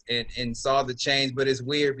neighborhoods and saw the change, but it's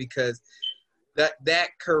weird because that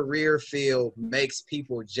career field makes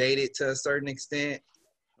people jaded to a certain extent.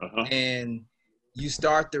 And you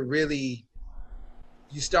start to believe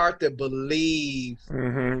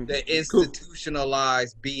the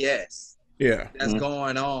institutionalized BS that's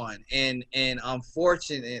going on. And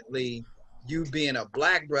unfortunately, you being a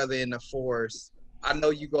black brother in the force, I know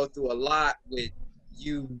you go through a lot with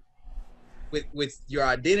your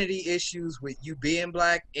identity issues, with you being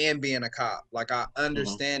black and being a cop. Like, I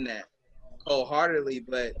understand that wholeheartedly,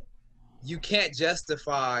 but you can't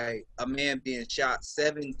justify a man being shot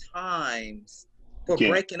 7 times for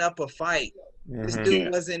breaking up a fight. This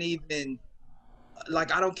dude wasn't even,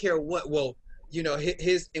 like, I don't care what, well, you know,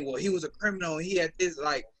 he was a criminal, he had this,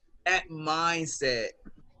 like, that mindset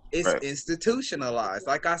is institutionalized.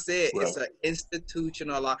 Like I said, it's an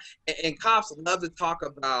institutionalized, and cops love to talk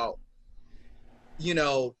about, you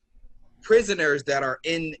know, prisoners that are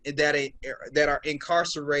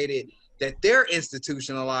incarcerated, that they're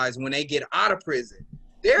institutionalized when they get out of prison.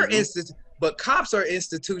 They're but cops are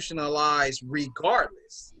institutionalized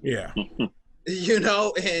regardless. Yeah. You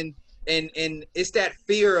know, and it's that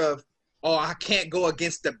fear of, oh, I can't go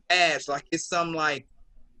against the badge. Like, it's some, like,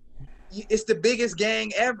 it's the biggest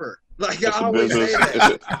gang ever. Like, I always say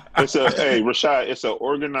that. Hey, Rashad, it's an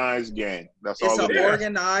organized gang. That's all it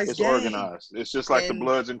is. It's organized. It's just like the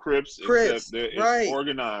Bloods and Crips. It's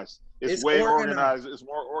organized. It's way organized. It's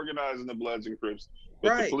more organized than the Bloods and Crips.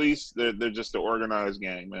 But the police, they're just an organized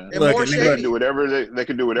gang, man. Look, they can do whatever they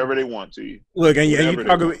can do whatever they want to you. Look, and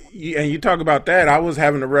you talk about that. I was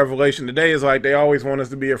having a revelation today. It's like they always want us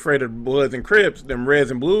to be afraid of Bloods and Crips, them Reds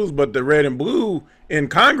and Blues, but the red and blue in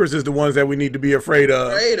Congress is the ones that we need to be afraid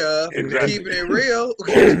of. And keeping it real.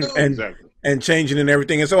 and changing and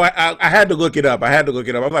everything. And so I had to look it up. I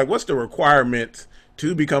was like, what's the requirement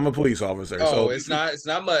to become a police officer? Oh, so it's not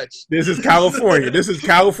much. This is California.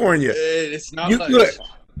 It's not much. Look,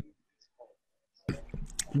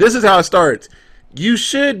 this is how it starts. You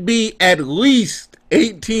should be at least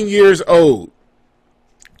 18 years old.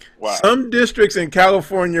 Wow. Some districts in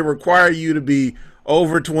California require you to be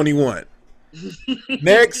over 21.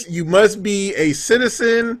 Next, you must be a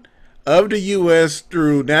citizen of the U.S.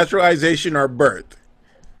 through naturalization or birth.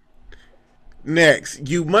 Next,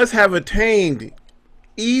 you must have attained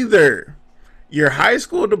either your high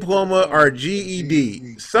school diploma or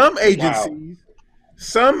GED. Some agencies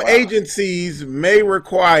may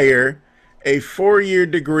require a 4-year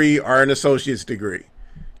degree or an associate's degree.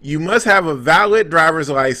 You must have a valid driver's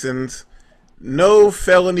license, no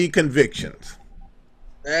felony convictions.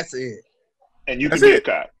 That's it. And you can be a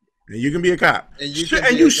cop. And you can be a cop. And you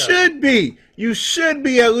should be. You should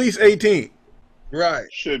be at least 18. Right.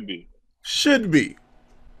 Should be.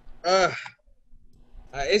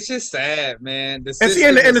 It's just sad, man. The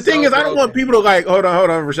thing is, I don't want people to, like, hold on,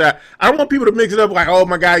 Rashad. I don't want people to mix it up like, oh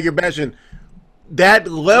my God, you're bashing. That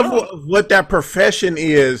level of what that profession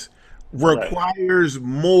is requires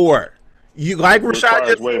more. You, like Rashad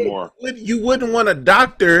just way more. You wouldn't want a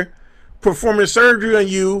doctor performing surgery on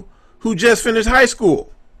you who just finished high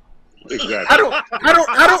school. Exactly. I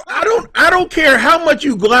don't care how much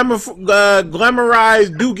you glamorize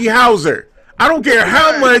Doogie Howser. I don't care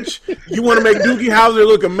how much you want to make Doogie Howser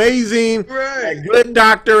look amazing, a good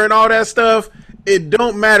doctor and all that stuff. It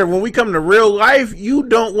don't matter. When we come to real life, you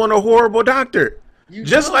don't want a horrible doctor.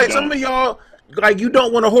 Some of y'all, like, you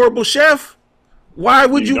don't want a horrible chef. Why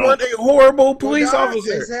would you want a horrible police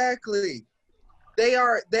officer? Exactly. These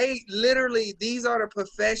are the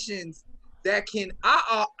professions that can,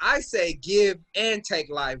 I say give and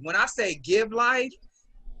take life. When I say give life,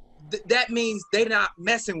 that means they're not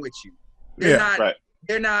messing with you. They're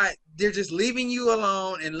just leaving you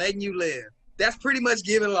alone and letting you live. That's pretty much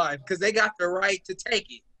giving life, because they got the right to take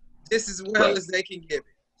it just as well as they can give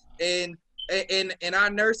it. And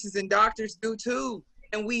our nurses and doctors do too.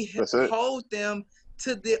 And we hold them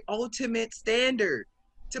to the ultimate standard.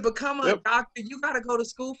 To become a doctor, you got to go to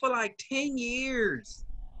school for like 10 years.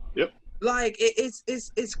 Yep. Like, it's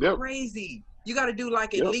crazy. You got to do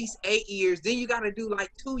like at least 8 years. Then you got to do like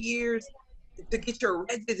 2 years to get your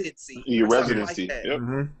residency.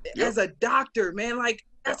 As a doctor, man, like,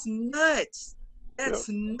 that's nuts. That's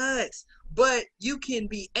nuts. But you can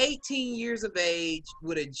be 18 years of age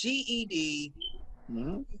with a GED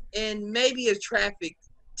and maybe a traffic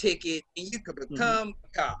ticket, and you could become a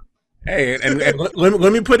cop. Hey, and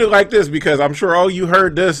let me put it like this, because I'm sure all you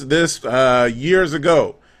heard this years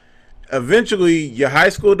ago. Eventually, your high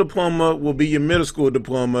school diploma will be your middle school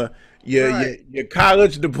diploma. Your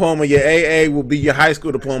college diploma, your AA will be your high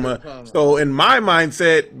school diploma. So in my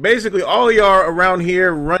mindset, basically all y'all are around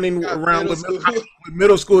here running around with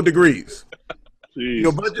middle school degrees.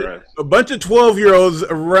 A bunch of 12-year-olds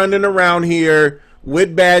running around here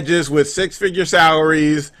with badges, with 6-figure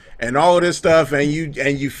salaries and all of this stuff, and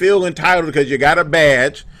you feel entitled because you got a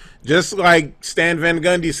badge. Just like Stan Van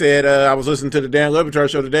Gundy said, I was listening to the Dan Le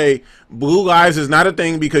Batard show today, blue lives is not a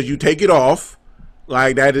thing because you take it off.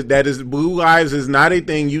 Like that is blue lives is not a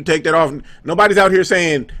thing. You take that off. Nobody's out here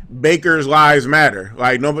saying Baker's lives matter.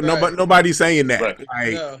 Like nobody's saying that. Right.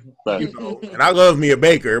 Like No. Right. you know, and I love me a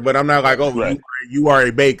baker, but I'm not like, oh, Right. you are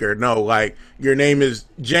a baker. No, like your name is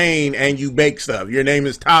Jane and you bake stuff. Your name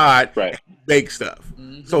is Todd Right. and you bake stuff.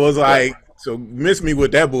 Mhm. So it's like, so miss me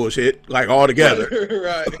with that bullshit, like all together.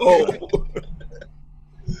 Right. Oh.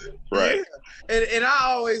 Right. And I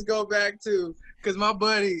always go back to, because my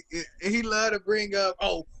buddy, he loved to bring up,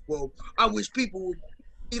 oh, well, I wish people would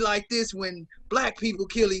be like this when black people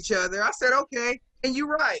kill each other. I said, okay, and you're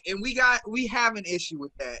right. And we have an issue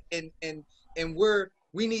with that. And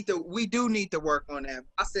we do need to work on that.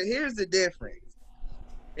 I said, here's the difference.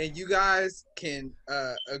 And you guys can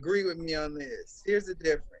agree with me on this. Here's the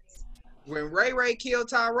difference. When Ray killed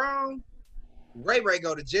Tyrone, Ray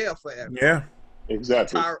go to jail forever. Yeah.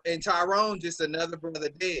 Exactly. And Tyrone just another brother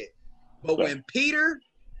dead. But Right.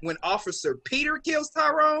 when Officer Peter kills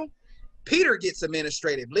Tyrone, Peter gets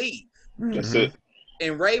administrative leave. That's it.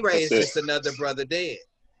 And Ray is That's it. just another brother dead.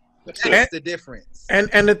 That's it. That's the difference. And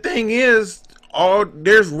the thing is,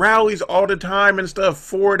 there's rallies all the time and stuff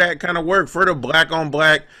for that kind of work, for the black on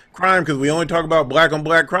black crime, because we only talk about black on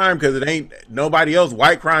black crime because it ain't nobody else.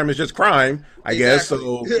 White crime is just crime, I guess.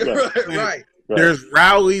 So right. there's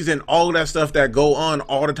rallies and all that stuff that go on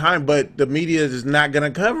all the time, but the media is not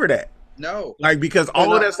gonna cover that. No. Like, because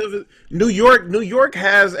all of that stuff is New York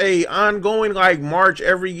has a ongoing like march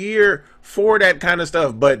every year for that kind of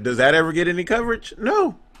stuff, but does that ever get any coverage?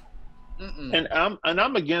 No. Mm-mm. And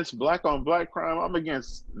I'm against black on black crime. I'm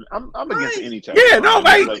against any type. Yeah, of no,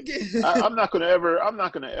 crime. like I'm not gonna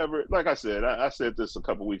ever. Like I said, I said this a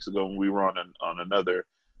couple weeks ago when we were on another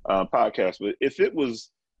podcast. But if it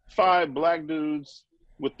was 5 black dudes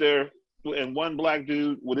and one black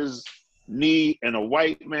dude with his knee in a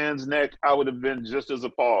white man's neck, I would have been just as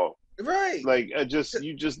appalled. Right. Like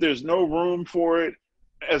there's no room for it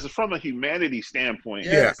as from a humanity standpoint.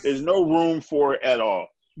 Yes. There's no room for it at all.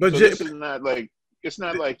 But So this is not like, it's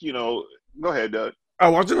not like, you know, go ahead, Doug. I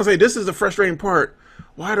was just gonna say, this is the frustrating part.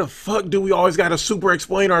 Why the fuck do we always gotta super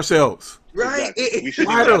explain ourselves? Right. Exactly.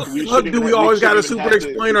 Why the fuck do we always gotta super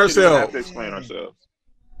explain ourselves?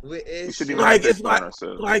 We shouldn't even Like, have to it's explain like,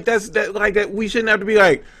 ourselves. like that. We shouldn't have to be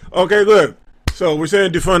like, okay, look. So we're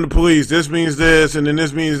saying defund the police. This means this, and then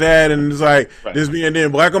this means that, and it's like Right. this means, and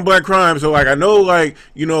then black on black crime. So like, I know, like,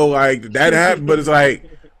 you know, like that happened, but it's like,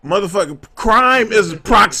 motherfucker, crime is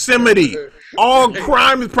proximity. All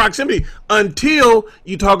crime is proximity until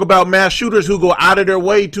you talk about mass shooters who go out of their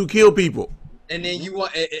way to kill people. And then you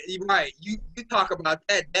want right. You talk about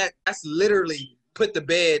that's literally put to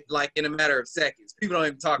bed like in a matter of seconds. People don't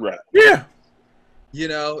even talk about it. Yeah. You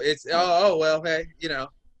know, it's oh well, hey, you know.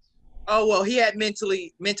 Oh well, he had mental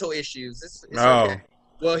issues. It's okay.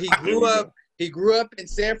 Well, he grew up in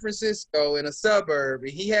San Francisco in a suburb,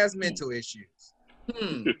 and he has mental issues.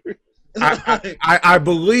 I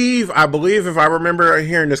believe if I remember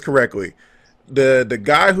hearing this correctly, the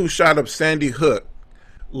guy who shot up Sandy Hook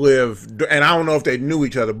lived, and I don't know if they knew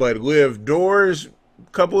each other, but lived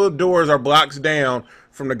couple of doors or blocks down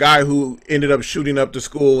from the guy who ended up shooting up the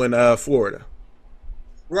school in Florida.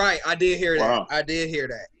 Right, I did hear that. Wow. I did hear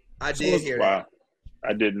that. Wow. That.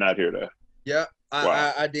 I did not hear that. Yep,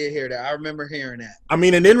 Wow. I did hear that. I remember hearing that. I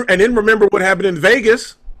mean, and then remember what happened in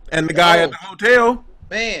Vegas and the guy at the hotel.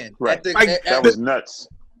 Man, Right. that was nuts.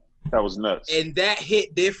 That was nuts. And that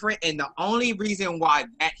hit different. And the only reason why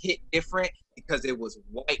that hit different because it was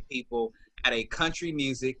white people at a country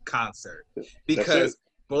music concert. Because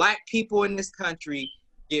black people in this country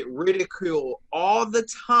get ridiculed all the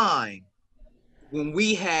time when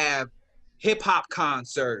we have hip hop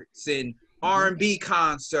concerts and R&B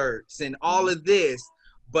concerts and all of this.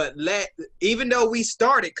 But even though we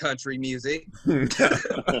started country music,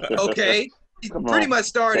 okay, pretty much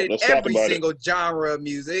started every single genre of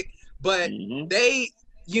music, but they,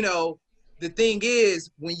 you know, the thing is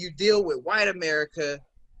when you deal with white America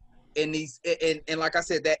and and like I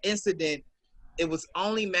said, that incident, it was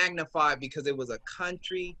only magnified because it was a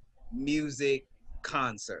country music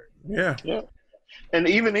concert. Yeah. And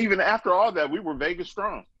even after all that, we were Vegas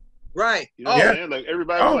strong. Right. You know what I'm saying? Like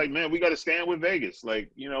everybody was like, man, we got to stand with Vegas. Like,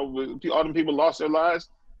 you know, all them people lost their lives.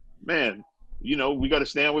 Man, you know, we got to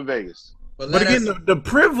stand with Vegas. But again, the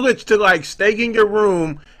privilege to like stay in your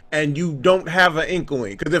room and you don't have an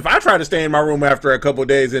inkling. Because if I try to stay in my room after a couple of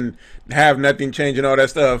days and have nothing change and all that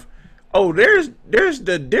stuff, there's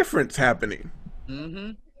the difference happening.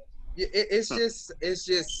 Mm-hmm. It's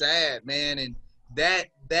just sad, man, and that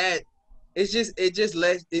it just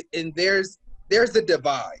lets and there's the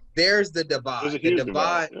divide. There's the divide. There's a huge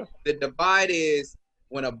divide. Yeah. The divide is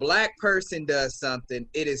when a black person does something,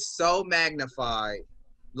 it is so magnified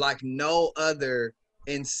like no other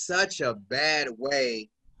in such a bad way.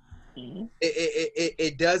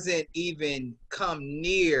 It doesn't even come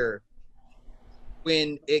near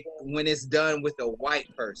when it's done with a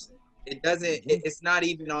white person. It doesn't. It's not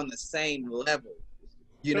even on the same level,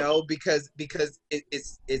 you know, because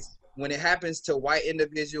it's when it happens to white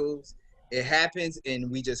individuals, it happens and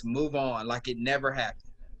we just move on like it never happened.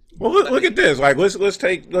 Well, look at this. Like, let's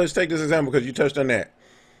take this example because you touched on that.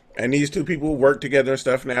 And these two people work together and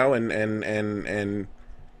stuff now, and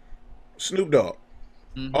Snoop Dogg,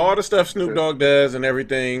 all the stuff Snoop Dogg does and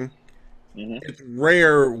everything. It's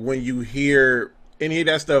rare when you hear any of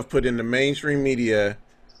that stuff put in the mainstream media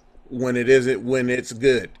when it's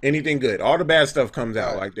good, anything good. All the bad stuff comes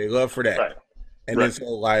out, like they love for that. Right. And then so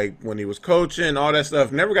like when he was coaching, all that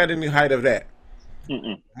stuff, never got any height of that.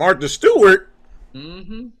 Martha Stewart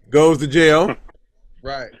goes to jail.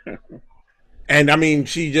 Right. And I mean,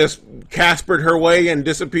 she just Caspered her way and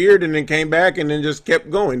disappeared, and then came back, and then just kept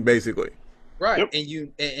going, basically. Right,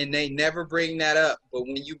 and they never bring that up. But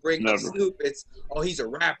when you bring up Snoop, it's he's a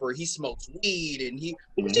rapper. He smokes weed, and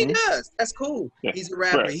which he does. That's cool. Yeah. He's a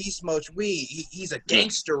rapper. Right. He smokes weed. He's a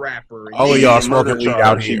gangster rapper. All of y'all smoking weed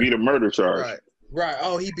out here. He beat a murder charge. Right.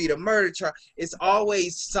 Oh, he beat a murder charge. It's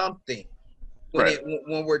always something.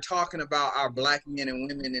 When we're talking about our black men and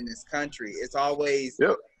women in this country, it's always.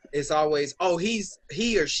 It's always,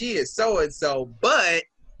 he or she is so and so, but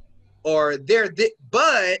when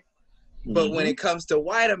it comes to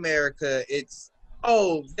white America, it's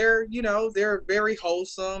they're very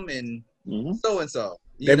wholesome and so and so.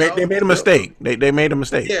 They made a mistake. They made a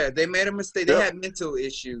mistake. Yeah, they made a mistake. They had mental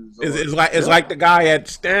issues. It's like the guy at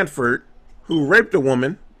Stanford who raped a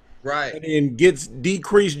woman, right? And then gets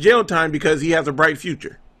decreased jail time because he has a bright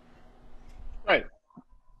future. Right.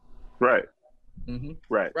 Right.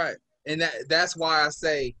 And that's why I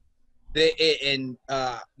say that. And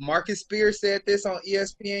Marcus Spears said this on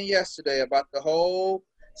ESPN yesterday about the whole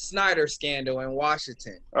Snyder scandal in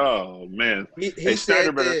Washington. Oh man,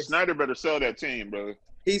 Snyder better sell that team, brother.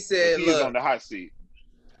 He said, he's on the hot seat.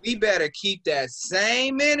 We better keep that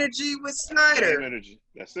same energy with Snyder. Same energy.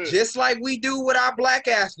 That's it. Just like we do with our black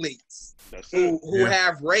athletes who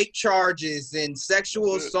have rape charges and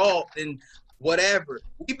sexual assault and whatever.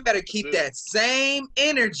 We better keep that same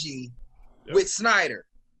energy with Snyder,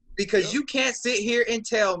 because you can't sit here and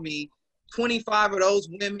tell me 25 of those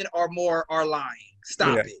women or more are lying.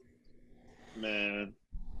 Stop it, man.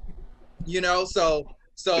 So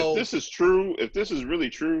if this is true, if this is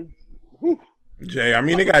really true, Jay, I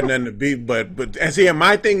mean, it got nothing to be, but and see,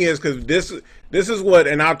 my thing is, because this is what,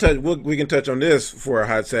 and we can touch on this for a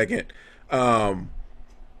hot second.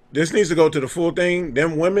 This needs to go to the full thing.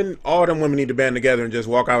 All them women need to band together and just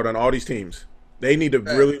walk out on all these teams. They need to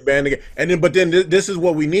really band together. And then, this is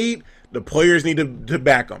what we need. The players need to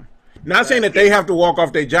back them. Not saying that they have to walk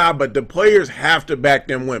off their job, but the players have to back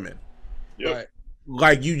them women. Yep. Right.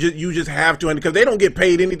 Like you just have to, because they don't get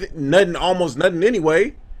paid almost nothing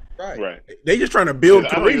anyway. Right. They just trying to build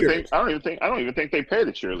careers. I don't even think they pay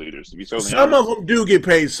the cheerleaders, to be totally honest. Some of them do get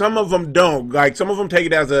paid. Some of them don't. Like some of them take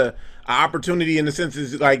it as a opportunity, in the sense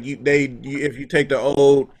is like if you take the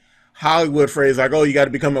old Hollywood phrase, like, you got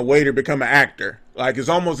to become a waiter, become an actor. Like it's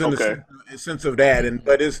almost in the sense of that.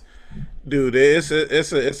 But it's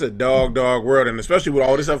a dog world, and especially with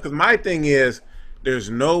all this stuff. Because my thing is,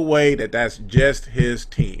 there's no way that's just his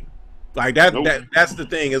team. Like that's the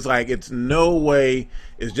thing. It's like it's no way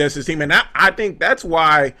it's just his team, and I think that's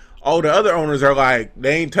why all the other owners are like,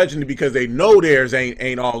 they ain't touching it, because they know theirs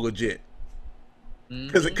ain't all legit.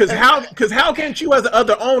 Because how can't you as the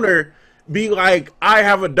other owner be like, I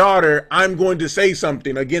have a daughter, I'm going to say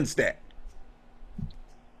something against that?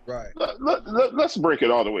 Right. Let's break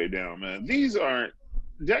it all the way down, man.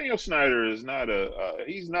 Daniel Snyder is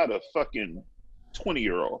he's not a fucking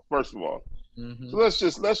 20-year-old, first of all. So let's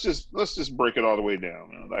just break it all the way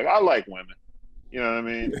down, man. Like, I like women, you know what I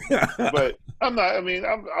mean? But I'm not. I mean,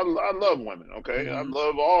 I love women. Okay, I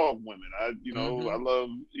love all women. I love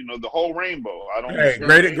the whole rainbow. I don't.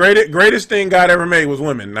 Hey, greatest thing God ever made was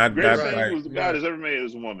women. Greatest thing God has ever made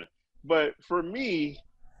is a woman. But for me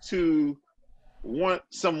to want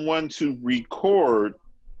someone to record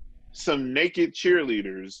some naked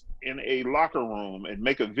cheerleaders in a locker room and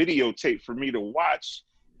make a videotape for me to watch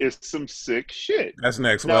is some sick shit. That's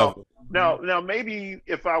next level. Now, maybe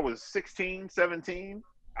if I was 16, 17,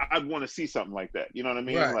 I'd want to see something like that. You know what I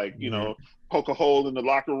mean? Right. Like, poke a hole in the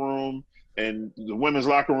locker room, and the women's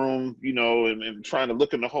locker room, and trying to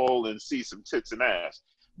look in the hole and see some tits and ass.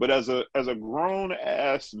 But as a grown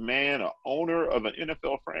ass man, a owner of an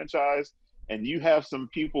NFL franchise, and you have some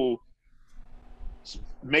people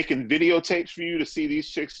making videotapes for you to see these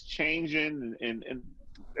chicks changing, and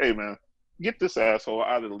hey man, get this asshole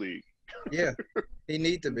out of the league. Yeah, he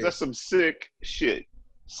need to be. That's some sick shit.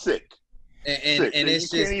 Sick. And it's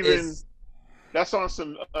just even. That's on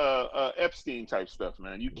some Epstein type stuff,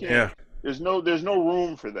 man. You can't. Yeah. There's no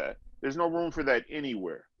room for that. There's no room for that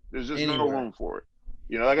anywhere. There's just no room for it.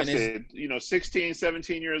 You know, like I said, 16,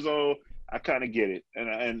 17 years old, I kind of get it.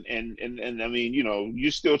 And I mean,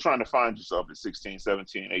 you're still trying to find yourself at 16,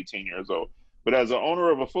 17, 18 years old. But as an owner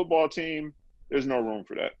of a football team, there's no room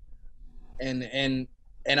for that. And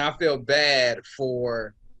I feel bad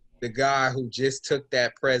for the guy who just took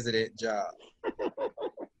that president job.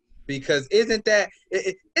 Because isn't that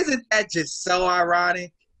just so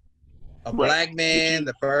ironic? A black man,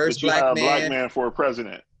 the first black man for a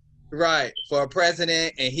president. Right, for a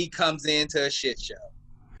president, and he comes into a shit show.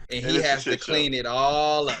 And he has to clean it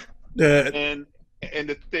all up. And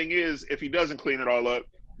the thing is, if he doesn't clean it all up,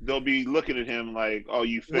 they'll be looking at him like, oh,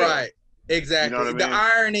 you failed. Right, exactly. You know what I mean? The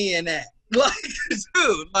irony in that. Like,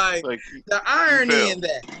 dude, like the irony in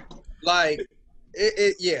that. Like,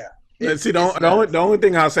 yeah. See, the only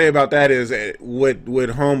thing I'll say about that is with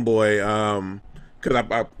Homeboy, because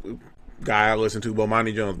I listened to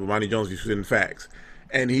Bomani Jones used to spin facts,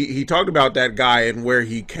 and he talked about that guy and where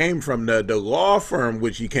he came from. The law firm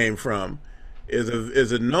which he came from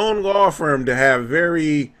is a known law firm to have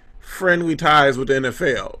very friendly ties with the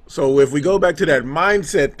NFL. So if we go back to that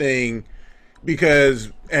mindset thing,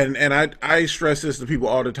 because and I stress this to people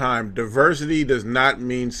all the time, diversity does not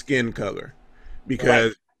mean skin color,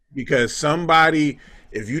 because somebody,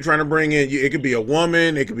 if you're trying to bring in, it could be a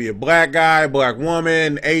woman, it could be a black guy, black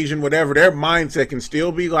woman, Asian, whatever, their mindset can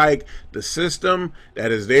still be like the system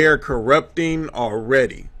that is there corrupting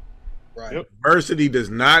already. Right. Yep. Diversity does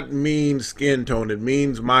not mean skin tone, it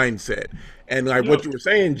means mindset. And like what you were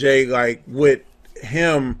saying, Jay, like with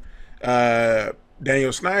him,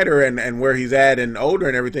 Daniel Snyder and where he's at and older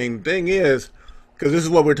and everything, the thing is, because this is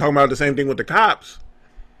what we're talking about, the same thing with the cops.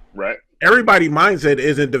 Right. Everybody's mindset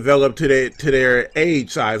isn't developed to their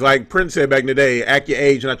age size. Like Prince said back in the day, act your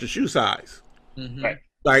age, not your shoe size. Mm-hmm. Right.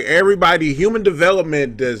 Like everybody, human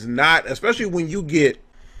development does not, especially when you get,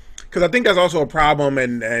 because I think that's also a problem,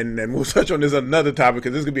 and we'll touch on this another topic,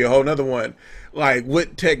 because this could be a whole nother one. Like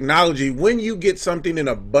with technology, when you get something in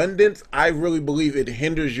abundance, I really believe it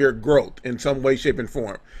hinders your growth in some way, shape, and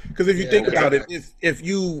form. Because if you think about it, if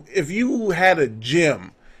you had a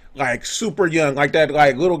gym, like super young, like that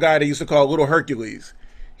like little guy they used to call Little Hercules,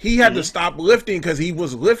 he had to stop lifting because he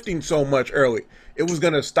was lifting so much early. It was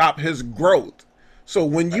going to stop his growth. So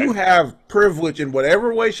when you have privilege in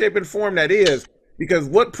whatever way, shape, and form that is, because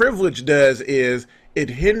what privilege does is it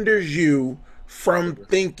hinders you from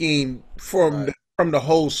thinking from the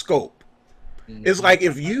whole scope. It's like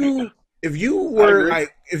if you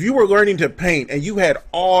were learning to paint and you had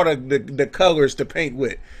all the colors to paint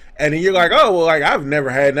with, and then you're like, oh, well, like I've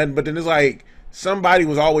never had nothing. But then it's like somebody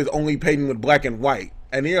was always only painting with black and white.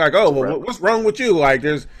 And then you're like, oh, well, what's wrong with you? Like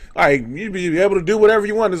there's like you'd be able to do whatever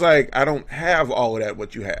you want. It's like, I don't have all of that,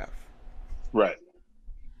 what you have. Right.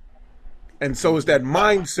 And so it's that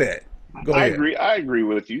mindset. Go ahead. I agree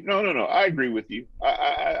with you. No. I agree with you.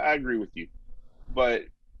 I agree with you. But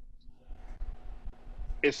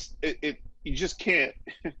you just can't.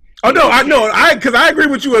 Oh no, I know. Because I agree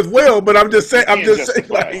with you as well. But I'm just saying.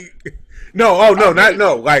 Like,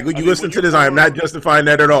 Like when you listen to this, I am not justifying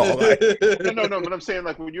that at all. Like. No. But I'm saying,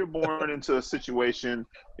 like, when you're born into a situation,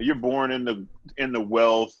 you're born in the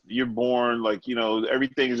wealth. You're born like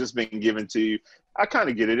everything has just been given to you. I kind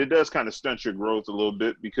of get it. It does kind of stunt your growth a little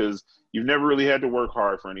bit because you've never really had to work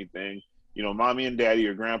hard for anything. Mommy and daddy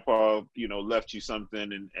or grandpa, left you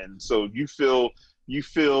something, and so you feel.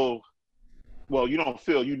 Well, you don't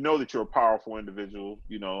feel, that you're a powerful individual.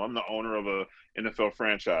 I'm the owner of a NFL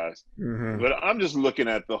franchise, but I'm just looking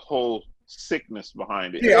at the whole sickness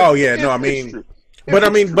behind it. Yeah. Oh yeah. No, I mean, but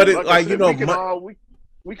it, like,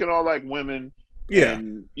 we can all like women. Yeah.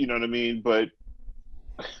 And, you know what I mean? But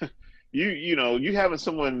you having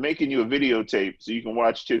someone making you a videotape so you can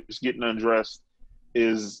watch chicks getting undressed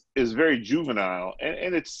is very juvenile,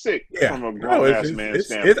 and it's sick from a grown ass man's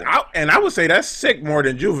standpoint. And I would say that's sick more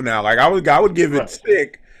than juvenile. Like I would give it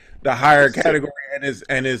sick the higher category, and it's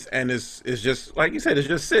just like you said, it's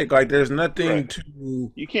just sick. Like there's nothing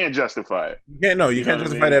to. You can't justify it. You can't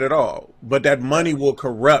justify that at all. But that money will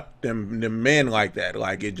corrupt them men like that.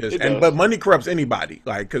 Like it just but money corrupts anybody.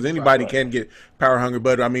 Like because anybody can get power hungry.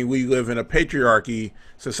 But I mean, we live in a patriarchy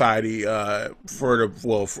society. We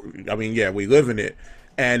live in it,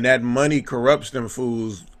 and that money corrupts them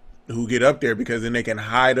fools who get up there because then they can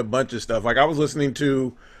hide a bunch of stuff. Like I was listening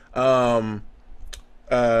to Dan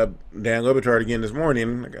Le Batard again this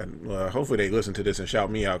morning. Hopefully they listen to this and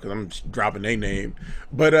shout me out because I'm dropping their name.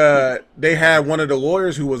 But they had one of the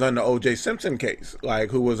lawyers who was on the O.J. Simpson case,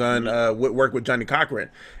 like who was on work with Johnny Cochran,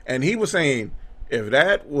 and he was saying if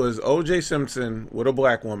that was O.J. Simpson with a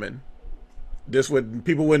black woman,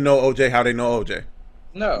 people wouldn't know O.J. how they know O.J.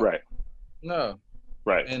 No, Right. no,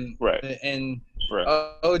 Right. and Right. and Right.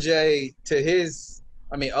 OJ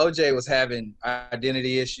OJ was having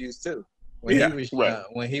identity issues too when Yeah, he was right.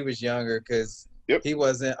 when he was younger because Yep. he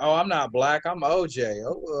wasn't. Oh, I'm not black. I'm OJ.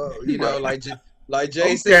 Oh, you know, Right. like Jay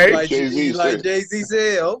Okay. said, like Jay-Z said. Jay-Z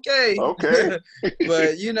said, okay, Okay.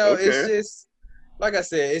 but you know, it's Okay. just like I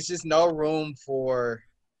said, it's just no room for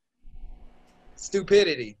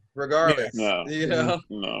stupidity, regardless. No. You know,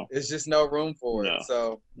 No. it's just no room for No. it.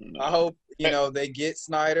 So No. I hope they get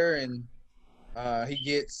Snyder and he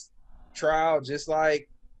gets trial just like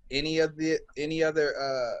any other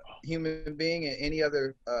human being and any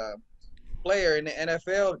other player in the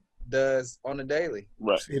NFL does on a daily.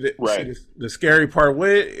 Right. See the scary part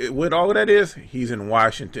with all of that is he's in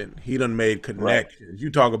Washington. He done made connections. You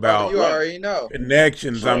talk about You already know.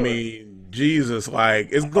 connections. I Right. mean, Jesus, like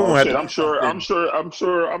it's going. Oh, to shit. have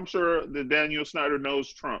I'm sure that Daniel Snyder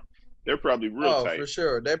knows Trump. They're probably real tight. For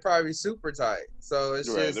sure. They're probably super tight. So it's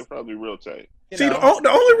Right. just They're probably real tight. See, the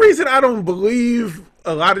only reason I don't believe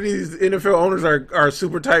a lot of these NFL owners are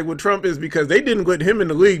super tight with Trump is because they didn't put him in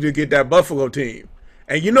the league to get that Buffalo team,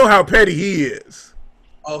 and you know how petty he is.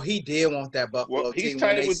 Oh, he did want that Buffalo Well, he's team.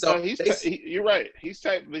 tight with. You're right. He's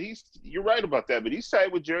tight, but you're right about that. But he's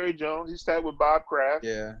tight with Jerry Jones. He's tight with Bob Kraft.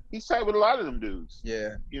 Yeah. He's tight with a lot of them dudes.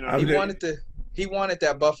 Yeah. You know, He wanted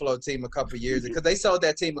that Buffalo team a couple years ago because they sold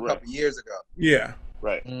that team a couple years ago. Yeah.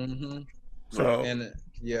 Right. Mm-hmm. So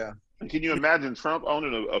yeah. And can you imagine Trump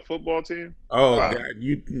owning a football team? Oh, Wow. God,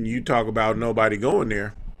 you talk about nobody going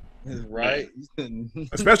there. Right.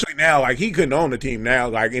 Especially now, like he couldn't own the team now,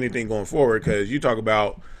 like anything going forward, because you talk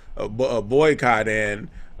about a boycott and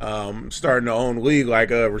starting to own league, like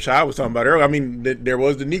Rashad was talking about earlier. I mean, there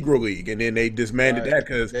was the Negro League, and then they disbanded that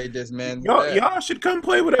because they disbanded y'all should come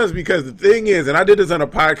play with us because the thing is, and I did this on a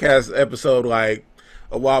podcast episode like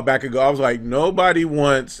a while back ago. I was like, nobody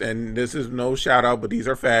wants, and this is no shout out, but these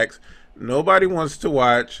are facts. Nobody wants to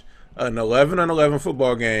watch an 11-on-11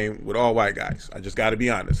 football game with all white guys. I just got to be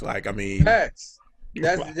honest. Like, I mean, facts.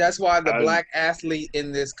 That's why the black athlete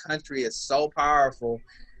in this country is so powerful.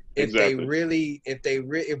 If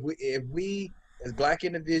we as black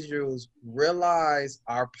individuals realize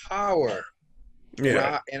our power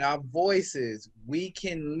and our voices, we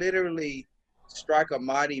can literally strike a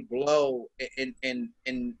mighty blow and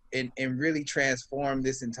really transform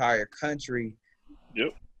this entire country.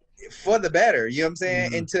 Yep. For the better, you know what I'm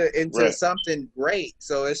saying? Mm-hmm. Into something great.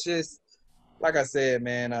 So it's just like I said,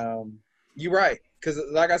 man, you're right. Because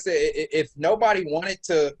like I said, if nobody wanted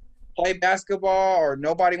to play basketball or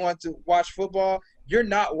nobody wanted to watch football, you're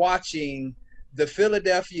not watching the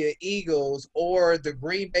Philadelphia Eagles or the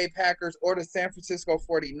Green Bay Packers or the San Francisco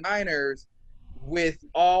 49ers with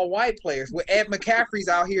all white players. With Ed McCaffrey's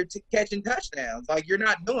out here catching touchdowns. Like, you're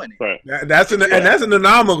not doing it. Right. And that's an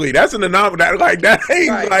anomaly. That's an anomaly. That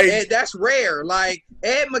ain't like that's rare. Like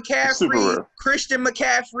Ed McCaffrey, Christian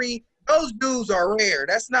McCaffrey, those dudes are rare.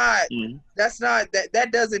 That's not that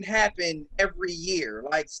doesn't happen every year.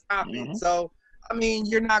 Like, stop it. So I mean,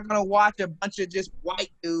 you're not gonna watch a bunch of just white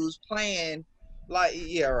dudes playing. Like,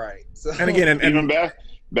 yeah, right. So and again, and even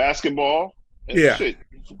basketball. Yeah. Shit,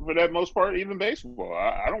 for that most part, even baseball.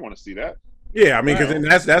 I don't want to see that. Yeah, I mean,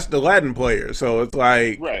 because that's the Latin player, so it's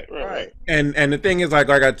like right. And the thing is, like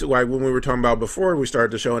when we were talking about before we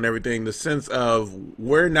started the show and everything, the sense of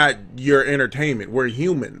we're not your entertainment, we're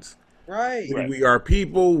humans. Right. We are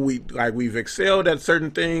people. We've excelled at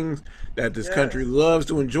certain things that this country loves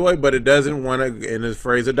to enjoy, but it doesn't want to. In the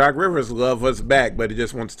phrase of Doc Rivers, love us back, but it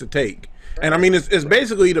just wants to take. Right. And I mean, it's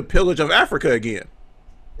basically the pillage of Africa again.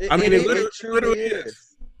 It truly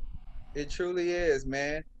is. It truly is,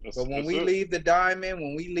 man. But when we leave the diamond,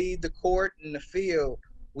 when we leave the court and the field,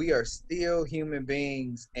 we are still human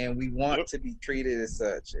beings, and we want to be treated as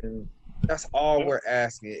such. And that's all we're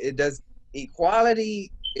asking. It does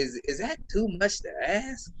equality. Is that too much to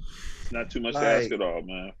ask? Not too much to ask at all,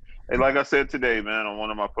 man. And like I said today, man, on one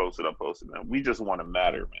of my posts that I posted, man, we just want to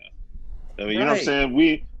matter, man. I mean, you know what I'm saying?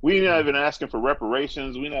 We not even asking for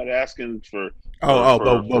reparations. We're not asking for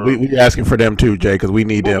But we asking for them too, Jay, because we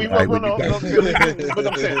need them. But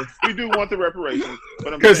I'm saying we do want the reparations.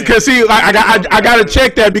 Because see, I got to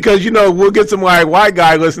check that because we'll get some like white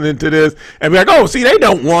guy listening to this and be like, oh, see, they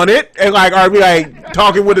don't want it, and like, or be like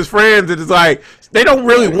talking with his friends and it's like they don't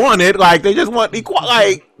really want it, like they just want equal,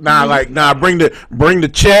 like nah, bring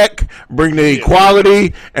the check, bring the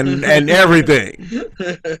equality and everything.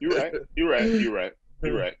 You're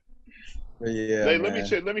right. Yeah.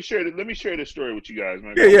 Let me share this story with you guys,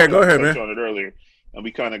 man. Yeah, go ahead, man. On it earlier, and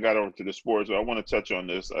we kind of got over to the sports, but I want to touch on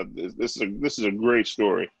this. This is a great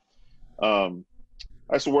story. I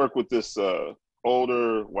used to work with this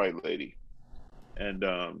older white lady, and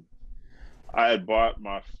I had bought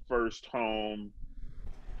my first home,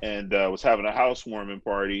 and was having a housewarming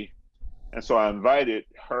party, and so I invited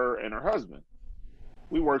her and her husband.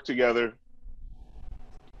 We worked together.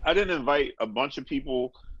 I didn't invite a bunch of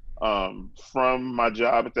people from my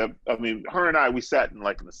job at that. I mean, her and I, we sat in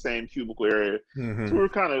the same cubicle area. Mm-hmm. So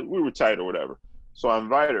we were tight or whatever. So I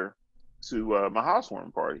invited her to my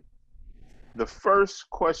housewarming party. The first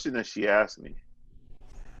question that she asked me,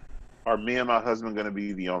 are me and my husband going to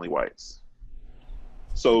be the only whites?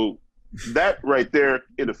 So that right there,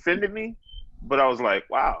 it offended me, but I was like,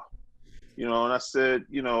 wow, and I said,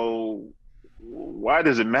 why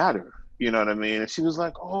does it matter? You know what I mean? And she was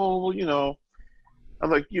like, oh, well, I'm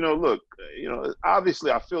like, look,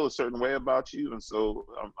 obviously I feel a certain way about you. And so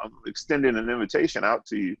I'm extending an invitation out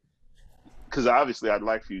to you because obviously I'd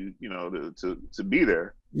like for you, to be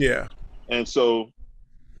there. Yeah. And so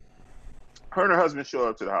her and her husband showed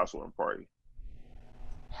up to the housewarming party,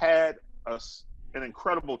 had an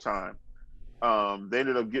incredible time. They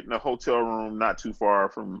ended up getting a hotel room not too far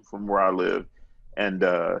from where I live and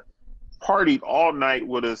partied all night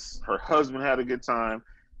with us. Her husband had a good time.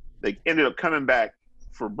 They ended up coming back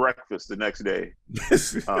for breakfast the next day.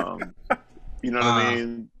 You know what I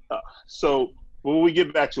mean? So when we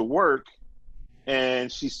get back to work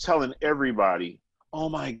and she's telling everybody, oh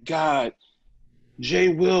my God, Jay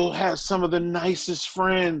Will has some of the nicest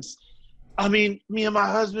friends. I mean, me and my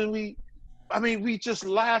husband, we just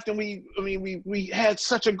laughed and we had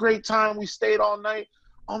such a great time. We stayed all night.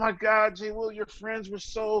 Oh my God, Jay Will, your friends were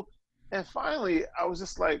so, and finally I was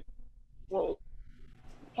just like, well,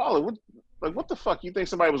 Paula, what the fuck? You think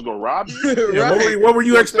somebody was gonna rob you? Right. What were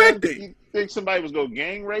you expecting? You think somebody was gonna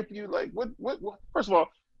gang rape you? Like, what? First of all,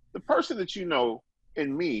 the person that you know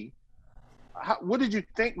and me, what did you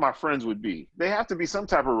think my friends would be? They have to be some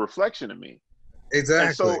type of reflection of me.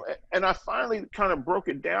 Exactly. And I finally kind of broke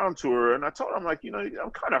it down to her, and I told her, I'm like,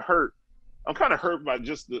 I'm kind of hurt. I'm kind of hurt by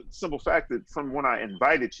just the simple fact that from when I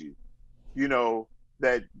invited you,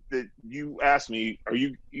 that you asked me, are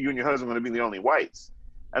you and your husband going to be the only whites?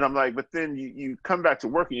 And I'm like, but then you come back to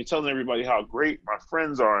work and you're telling everybody how great my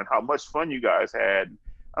friends are and how much fun you guys had.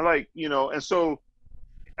 I'm like, and so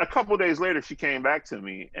a couple of days later, she came back to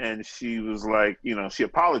me and she was like, she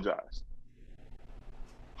apologized.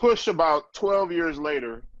 Push about 12 years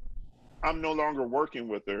later, I'm no longer working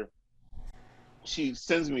with her. She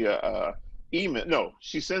sends me a email.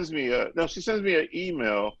 She sends me an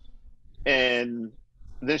email, and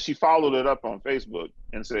then she followed it up on Facebook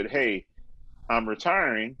and said, hey, I'm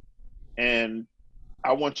retiring and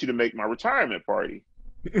I want you to make my retirement party.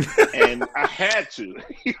 And I had to,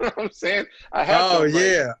 you know what I'm saying? I had to. Oh,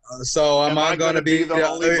 yeah. So am I going to be the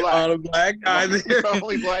only black guy there? The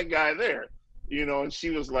only black guy there, and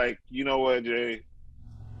she was like, you know what, Jay,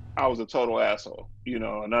 I was a total asshole,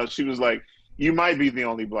 and she was like, you might be the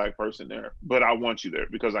only black person there, but I want you there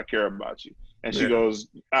because I care about you. And she goes,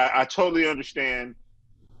 I totally understand.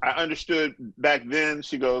 I understood back then,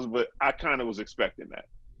 she goes, but I kind of was expecting that.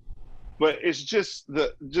 But it's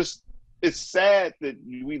it's sad that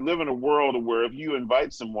we live in a world where if you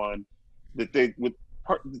invite someone that they would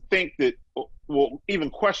think that, will even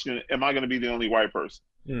question, am I going to be the only white person?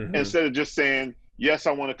 Mm-hmm. Instead of just saying, yes,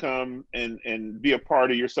 I want to come and be a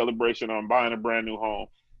part of your celebration on buying a brand new home.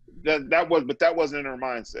 That wasn't in her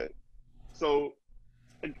mindset. So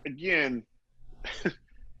again,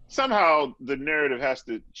 somehow the narrative has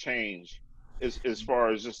to change as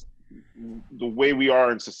far as just the way we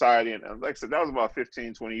are in society. And like I said, that was about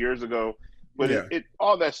 15, 20 years ago. But it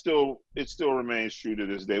all that still remains true to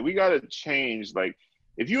this day. We got to change. Like,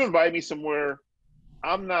 if you invite me somewhere,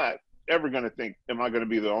 I'm not ever going to think, am I going to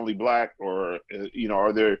be the only black or,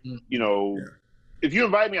 are there, if you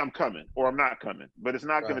invite me, I'm coming or I'm not coming. But it's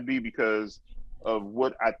not going to be because of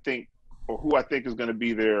what I think or who I think is going to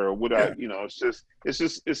be there or what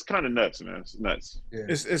it's kind of nuts, man. It's nuts. Yeah.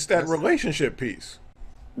 It's that relationship piece.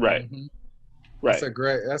 Right. Mm-hmm. Right.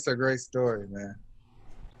 That's a great story, man.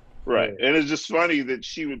 Right. Yeah. And it's just funny that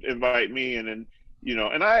she would invite me and then,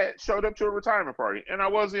 and I showed up to a retirement party and I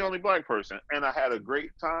was the only black person and I had a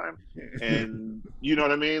great time. And you know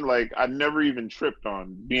what I mean? Like I never even tripped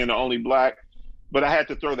on being the only black, but I had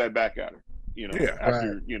to throw that back at her, Yeah.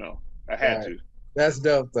 after, I had Right. to. That's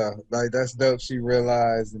dope though. Like that's dope. She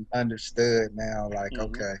realized and understood now. Like, Mhm.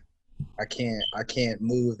 okay, I can't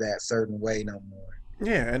move that certain way no more.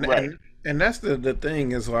 Yeah, Right. and that's the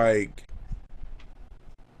thing is like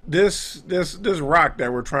this rock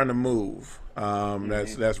that we're trying to move.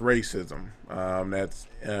 That's racism. That's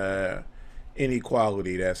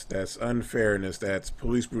inequality. That's unfairness. That's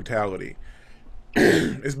police brutality.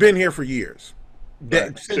 It's been here for years,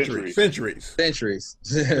 Right. centuries, Centuries. centuries.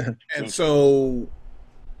 Centuries. And so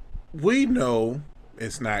we know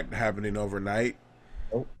it's not happening overnight,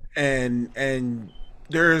 Nope. and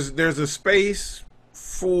there's a space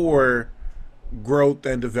for growth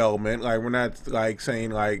and development. Like we're not like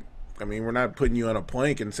saying like, I mean, we're not putting you on a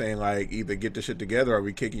plank and saying like either get the shit together or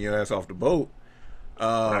we kicking your ass off the boat.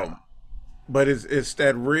 Right. But it's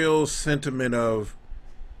that real sentiment of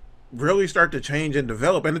really start to change and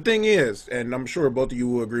develop. And the thing is, and I'm sure both of you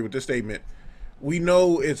will agree with this statement, we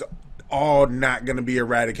know it's all not going to be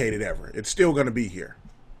eradicated ever. It's still going to be here.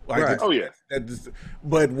 Like, Right. it's, Oh yeah.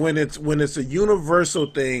 but when it's a universal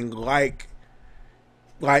thing, like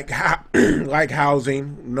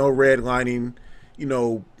housing, no redlining,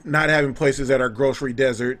 not having places that are grocery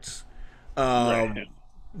deserts, Right.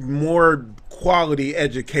 more quality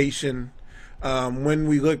education. When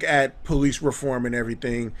we look at police reform and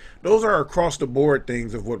everything, those are across the board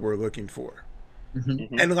things of what we're looking for.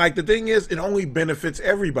 Mhm. And like the thing is, it only benefits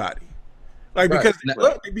everybody. Like Right.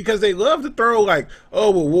 because they love to throw like,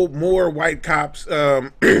 oh well, more white cops,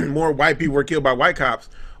 more white people were killed by white cops.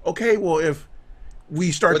 Okay, well if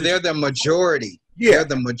we start, Well, they're the majority. Yeah. They're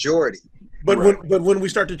the majority. but Right. when we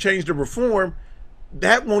start to change the reform,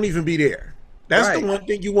 that won't even be there. That's Right. the one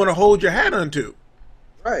thing you want to hold your hat onto.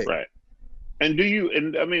 Right. Right.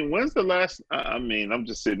 And I mean, when's the last, I mean, I'm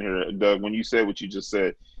just sitting here, Doug, when you said what you just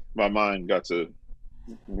said, my mind got to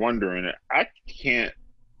wondering. I can't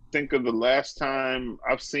think of the last time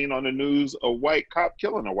I've seen on the news a white cop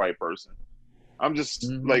killing a white person. I'm just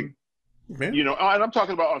Mhm. like, Man. and I'm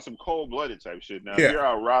talking about on some cold-blooded type shit. Now, Yeah. if you're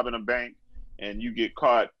out robbing a bank and you get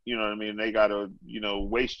caught, you know what I mean, they got to,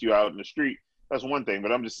 waste you out in the street. That's one thing.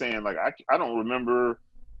 But I'm just saying, like, I don't remember.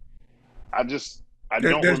 I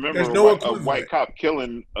don't remember there's no a equivalent. white cop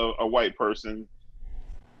killing a white person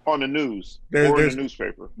on the news There- or in there's- the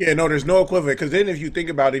newspaper. Yeah, no, there's no equivalent. Because then if you think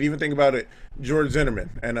about it, even think about it, George Zimmerman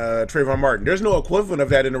and Trayvon Martin, there's no equivalent of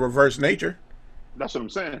that in the reverse nature. That's what I'm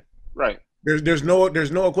saying. Right. There's no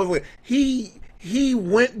equivalent. He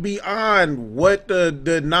went beyond what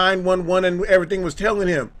the 911 and everything was telling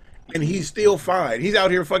him, and he's still fine. He's out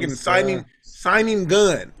here fucking He's, signing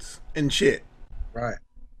guns and shit. Right.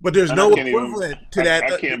 But there's And no I can't equivalent even, to that.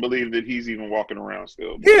 I can't believe that he's even walking around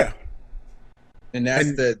still. Yeah, And that's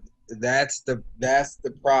And-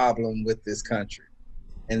 the problem with this country.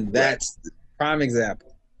 And that's the prime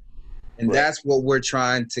example. And Right. that's what we're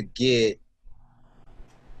trying to get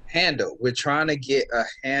handled. We're trying to get a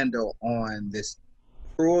handle on this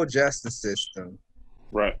cruel justice system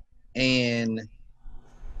Right. and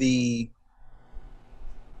the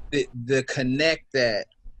connect that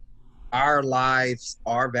our lives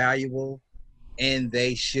are valuable and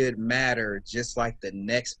they should matter just like the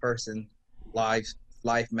next person life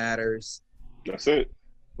matters That's it.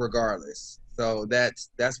 regardless. So that's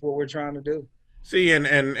what we're trying to do. See,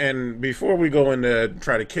 and before we go into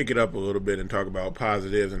try to kick it up a little bit and talk about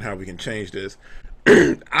positives and how we can change this,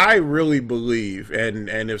 I really believe, and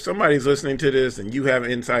if somebody's listening to this and you have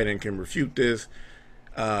insight and can refute this,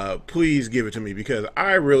 please give it to me because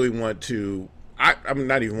I really want to. I'm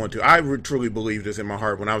not even want to. I truly believe this in my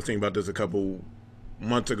heart when I was thinking about this a couple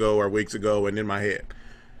months ago or weeks ago, and in my head,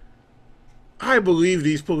 I believe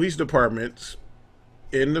these police departments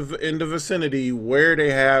in the vicinity where they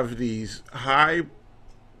have these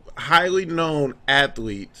highly known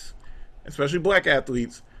athletes, especially black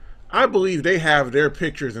athletes, I believe they have their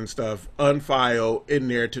pictures and stuff on file in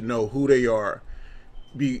there to know who they are,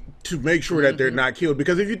 to make sure that they're not killed.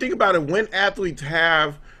 Because if you think about it, when athletes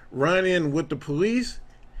have run in with the police,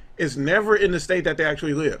 it's never in the state that they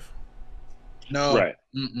actually live. No. Right.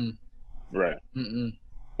 Mm-mm. Right. Mm-mm.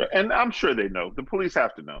 And I'm sure they know. The police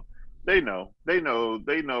have to know. They know. They know.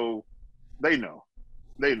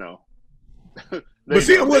 But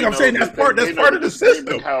see, look, I'm saying that's part of the system.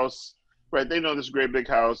 Big house, right? They know this great big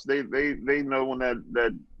house. They know when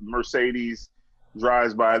that Mercedes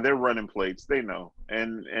drives by, they're running plates. They know,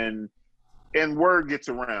 and and word gets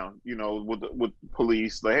around, with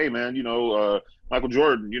police, like, hey man, Michael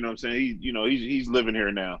Jordan, you know what I'm saying? He's living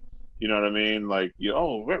here now. You know what I mean? Like,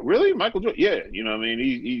 oh, really? Michael Jordan? Yeah, you know what I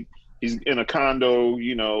mean? He's in a condo,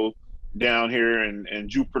 down here in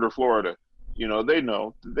Jupiter, Florida. They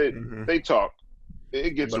know. They talk.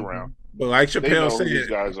 It gets around. But like They Chappelle know who these said,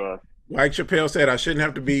 guys are. I shouldn't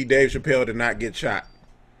have to be Dave Chappelle to not get shot.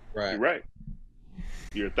 Right. You're right.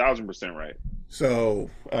 You're 1,000% right. So,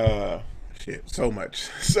 shit, so much,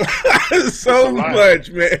 so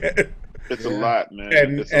much, man. It's a lot, man.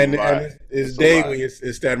 And it's a lot. and it's daily.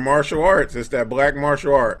 It's that martial arts. It's that black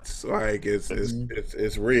martial arts. Like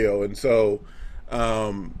it's real. And so,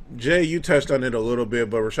 Jay, you touched on it a little bit,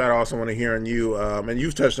 but Rashad, I also want to hear on you, and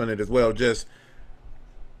you've touched on it as well. Just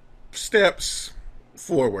steps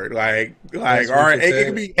forward, all right, it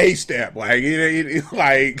can be a step, like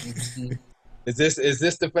like. Is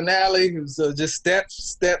this the finale? So just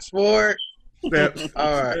steps forward. Steps,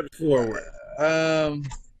 all right. Steps forward.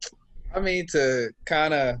 I mean, to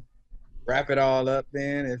kind of wrap it all up,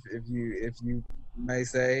 then, if you may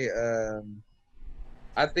say,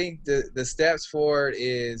 I think the steps forward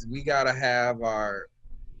is we gotta have our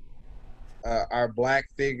black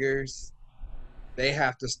figures. They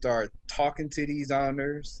have to start talking to these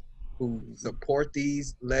owners who support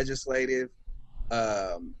these legislative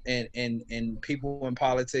and people in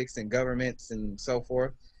politics and governments and so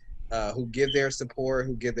forth, who give their support,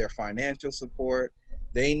 who give their financial support.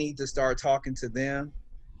 They need to start talking to them,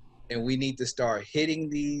 and we need to start hitting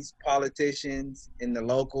these politicians in the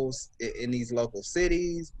locals, in these local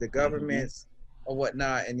cities, the governments or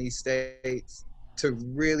whatnot in these states, to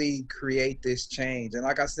really create this change. And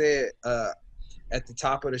like I said at the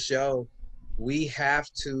top of the show, we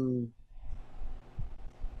have to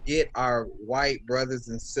get our white brothers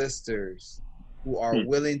and sisters who are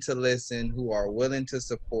willing to listen, who are willing to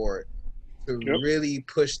support, to really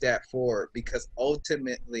push that forward, because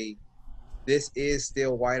ultimately this is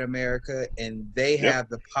still white America, and they have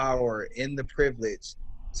the power and the privilege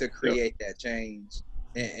to create that change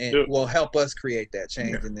and will help us create that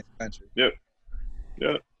change in this country.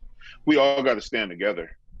 We all got to stand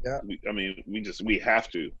together. We have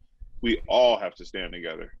to. We all have to stand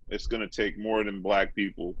together. It's going to take more than black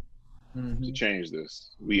people to change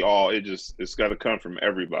this. It's got to come from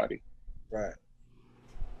everybody. Right.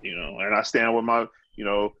 And I stand with my,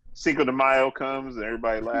 Cinco de Mayo comes and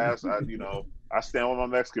everybody laughs. I stand with my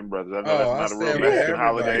Mexican brothers. I know that's not a real Mexican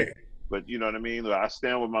holiday, but you know what I mean? I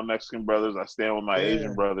stand with my Mexican brothers. I stand with my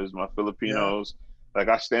Asian brothers, my Filipinos. Like,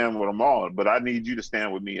 I stand with them all, but I need you to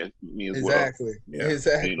stand with me as well. Exactly.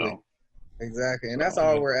 Exactly. And that's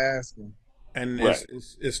all we're asking. And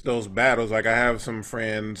it's those battles. Like, I have some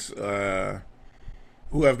friends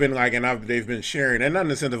who have been like, and they've been sharing, and not in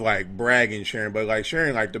the sense of like bragging, sharing, but like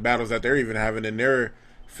sharing like the battles that they're even having in their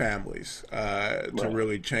families to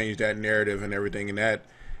really change that narrative and everything.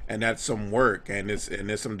 And that's some work, and it's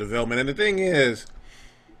some development. And the thing is,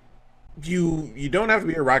 you don't have to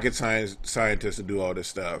be a rocket scientist to do all this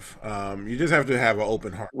stuff. You just have to have an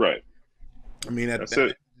open heart. Right. I mean, at the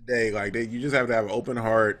end of the day, like, you just have to have an open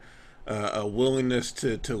heart, a willingness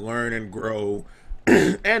to learn and grow,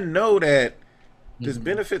 and know that this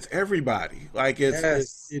benefits everybody. Like,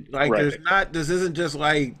 there's not. This isn't just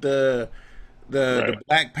like the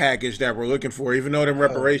black package that we're looking for. Even though the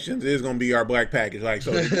reparations is going to be our black package. Like,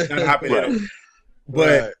 so it's not happening.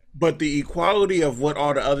 But the equality of what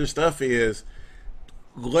all the other stuff is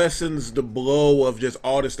lessens the blow of just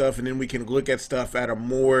all the stuff, and then we can look at stuff at a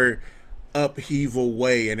more upheaval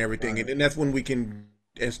way and everything, and then that's when we can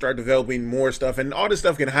start developing more stuff, and all this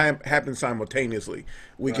stuff can happen simultaneously.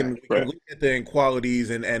 We can look at the inequalities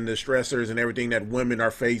and the stressors and everything that women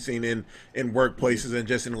are facing in workplaces and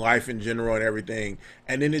just in life in general and everything,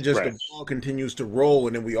 and then the ball continues to roll,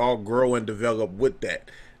 and then we all grow and develop with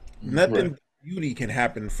that. Nothing beauty can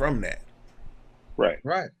happen from that. Right.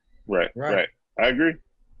 I agree.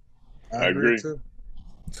 I agree too.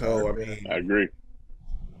 So I mean, I agree.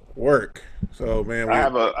 Work. So man, I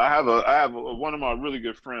have one of my really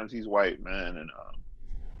good friends. He's white, man, and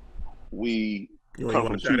we come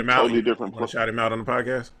from two totally different. Want to shout him out on the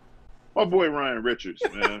podcast? My boy Ryan Richards,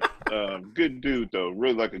 man, good dude though,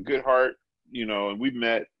 really like a good heart, And we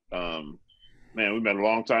met, we met a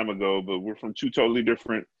long time ago, but we're from two totally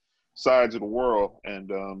different sides of the world.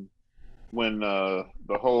 And when the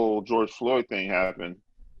whole George Floyd thing happened,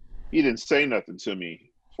 he didn't say nothing to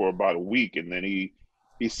me for about a week, and then he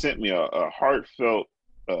sent me a heartfelt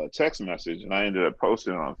text message, and I ended up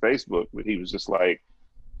posting it on Facebook. But he was just like,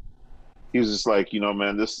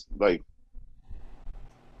 man, this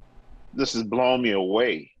has blown me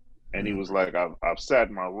away. And he was like, I've sat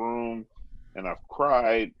in my room, and I've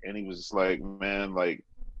cried. And he was just like, man, like,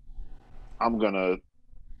 I'm gonna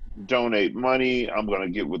donate money. I'm gonna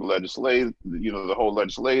get with legislative, the whole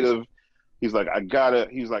legislative. He's like,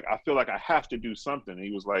 he's like, I feel like I have to do something. And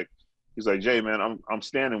he's like, Jay, man, I'm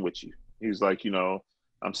standing with you. He's like,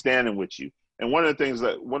 I'm standing with you. And one of the things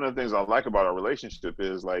I like about our relationship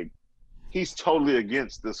is like, he's totally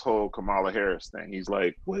against this whole Kamala Harris thing. He's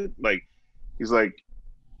like, what? Like, he's like,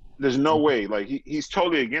 there's no way. Like, he's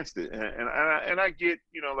totally against it. And I get,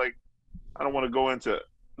 like, I don't want to go into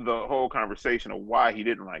the whole conversation of why he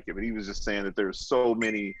didn't like it, but he was just saying that there's so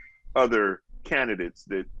many other candidates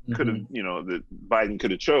that could have, that Biden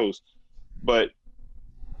could have chose. But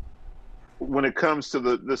when it comes to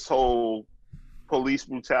this whole police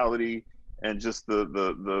brutality and just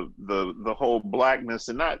the whole blackness,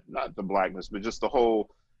 and not the blackness, but just the whole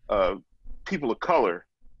people of color,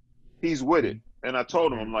 he's with it. And I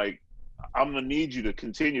told him, I'm like, I'm gonna need you to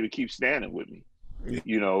continue to keep standing with me,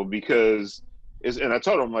 because and I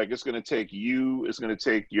told him, like, it's gonna take you, it's gonna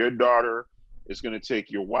take your daughter, it's gonna take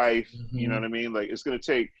your wife, you know what I mean? Like, it's gonna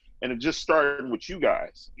take, and it just started with you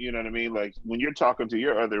guys, you know what I mean? Like, when you're talking to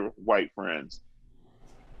your other white friends,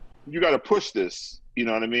 you got to push this, you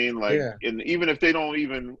know what I mean? Like, and even if they don't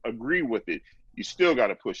even agree with it, you still got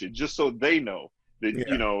to push it, just so they know that,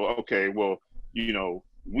 okay, well,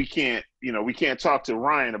 we can't talk to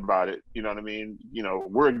Ryan about it, you know what I mean?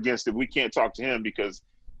 We're against it. We can't talk to him because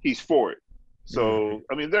he's for it. So,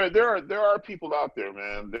 I mean, there are people out there,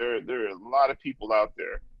 man. There are a lot of people out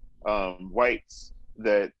there, whites,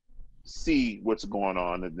 that see what's going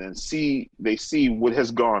on, and then they see what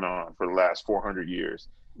has gone on for the last 400 years,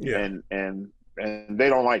 and they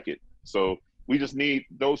don't like it. So we just need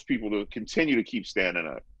those people to continue to keep standing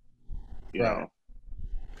up. You know.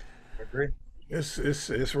 I agree. It's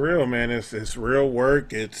real, man. It's real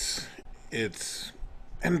work. It's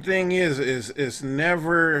and the thing is it's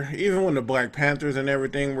never, even when the Black Panthers and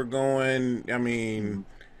everything were going, I mean,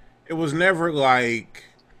 it was never like,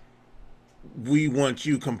 we want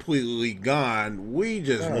you completely gone. We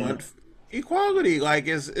just want equality. Like,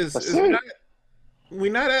 it's not, we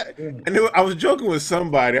not at, and I was joking with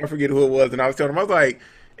somebody, I forget who it was, and I was telling them, I was like,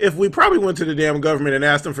 if we probably went to the damn government and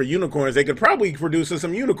asked them for unicorns, they could probably produce us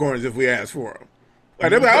some unicorns if we asked for them. Like,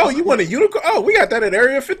 they'd be like, oh, you want a unicorn? Oh, we got that at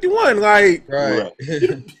Area 51. Like, right.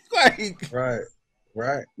 Like,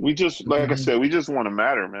 right. We just, like I said, we just want to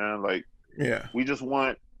matter, man. Like, yeah, we just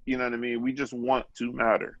want, you know what I mean? We just want to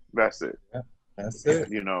matter. That's it. Yeah, that's it.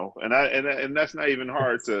 And that's not even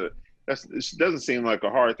hard to. It doesn't seem like a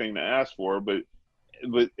hard thing to ask for, but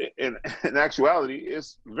in actuality,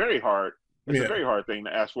 it's very hard. It's a very hard thing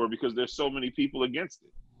to ask for, because there's so many people against it.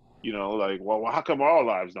 Like, well, how come all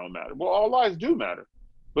lives don't matter? Well, all lives do matter,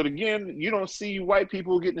 but again, you don't see white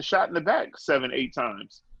people getting shot in the back 7-8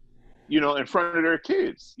 times, in front of their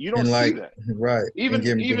kids. You don't see that, right?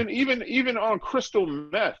 Even on crystal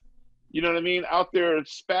meth, you know what I mean? Out there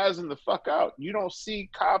spazzing the fuck out. You don't see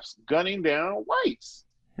cops gunning down whites.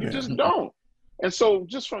 You just don't. And so,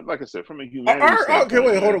 just from, like I said, from a humanity standpoint, okay,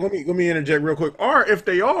 wait, hold on. Let me interject real quick. Or if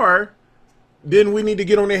they are, then we need to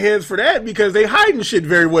get on their heads for that, because they hiding shit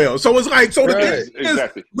very well. So it's like, so the thing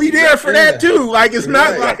is, we there for that too. Like, it's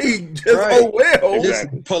not like just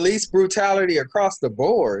just police brutality across the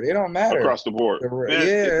board. It don't matter across the board.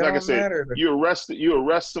 Man, like I said, you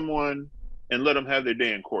arrest someone and let them have their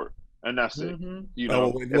day in court, and that's it. We got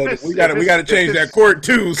to change that court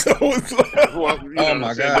too. So it's like, oh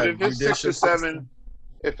my God! But if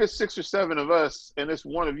it's 6 or 7 of us, and it's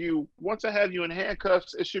one of you, once I have you in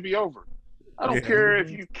handcuffs, it should be over. I don't care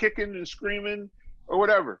if you kicking and screaming or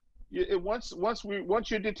whatever. Once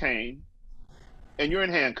you're detained and you're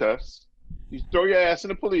in handcuffs, you throw your ass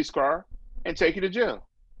in a police car and take you to jail.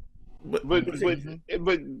 But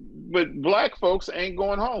black folks ain't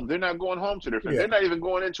going home. They're not going home to their family. They're not even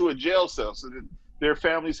going into a jail cell so that their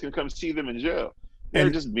families can come see them in jail.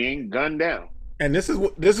 They're just being gunned down. And this is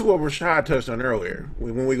what Rashad touched on earlier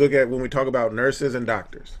when we talk about nurses and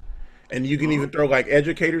doctors. And you can even throw like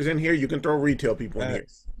educators in here. You can throw retail people in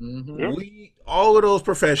here. All of those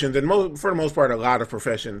professions, and for the most part, a lot of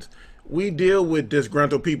professions, we deal with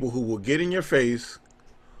disgruntled people who will get in your face,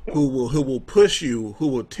 who will push you, who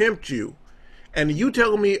will tempt you. And you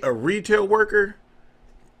telling me a retail worker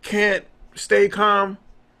can't stay calm?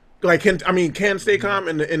 Like, can't stay calm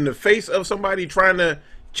in the face of somebody trying to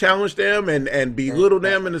challenge them and belittle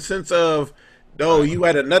them in the sense of, oh, you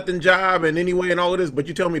had a nothing job and anyway and all of this, but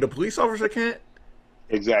you tell me the police officer can't?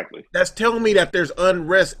 Exactly. That's telling me that there's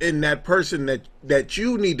unrest in that person that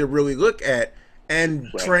you need to really look at and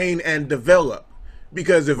train and develop.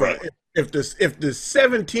 Because if the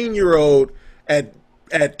 17-year-old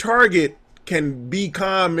at Target can be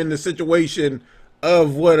calm in the situation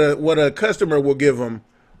of what a customer will give them,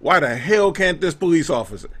 why the hell can't this police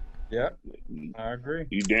officer? Yeah, I agree.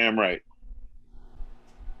 You damn right.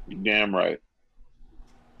 You damn right.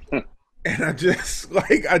 And I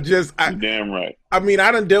You damn right. I mean,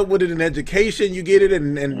 I done dealt with it in education. You get it,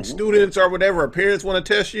 and students or whatever, or parents want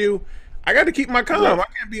to test you. I got to keep my calm. Right. I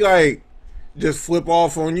can't be like just flip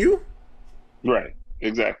off on you. Right.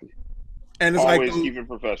 Exactly. And it's Always like keep it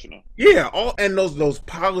professional. yeah, and those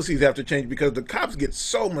policies have to change because the cops get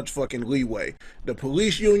so much fucking leeway. The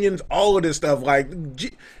police unions, all of this stuff, like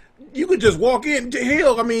you could just walk in.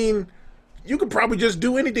 Hell, I mean, you could probably just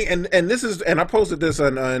do anything. And this is, and I posted this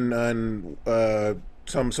on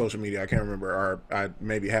some social media. I can't remember, or I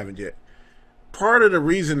maybe haven't yet. Part of the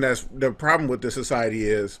reason that's the problem with the society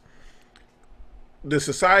is the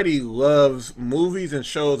society loves movies and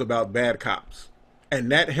shows about bad cops,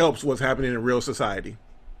 and that helps what's happening in real society.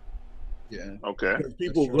 Yeah. Okay. Because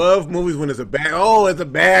people love movies when it's a bad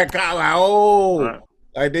cop. Like, oh, Right.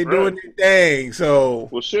 like they doing their thing. So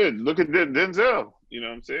Well, shit. Look at Denzel. You know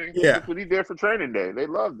what I'm saying? Yeah. Look what he did for Training Day. They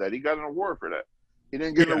loved that. He got an award for that. He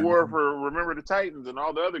didn't get an award for Remember the Titans and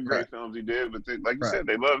all the other great films he did, but like you said,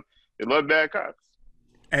 they love bad cops.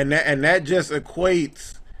 and that just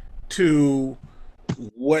equates to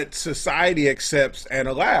what society accepts and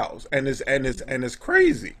allows, and it's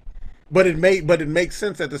crazy. But it makes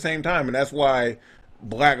sense at the same time, and that's why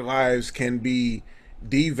Black lives can be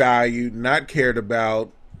devalued, not cared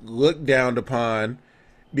about, looked down upon.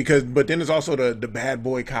 Because, but then it's also the bad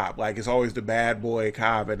boy cop. Like it's always the bad boy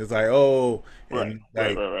cop, and it's like and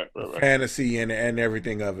like Right. fantasy and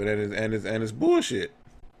everything of it, and it's bullshit.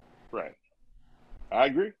 Right. I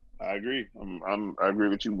agree. I agree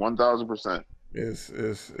with you 1,000%.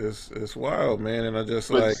 It's wild, man. And I just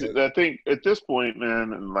But I think at this point,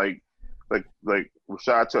 man, and like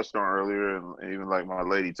Rashad touched on earlier, and even like my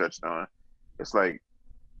lady touched on, it's like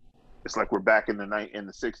we're back in the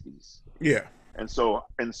 60s. Yeah. And so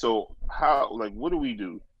how, like, what do we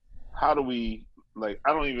do? How do we, like,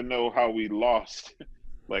 I don't even know how we lost.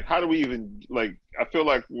 Like, how do we even, like, I feel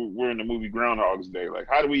like we're in the movie Groundhog's Day. Like,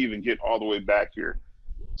 how do we even get all the way back here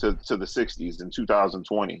to the 60s in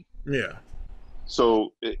 2020? Yeah.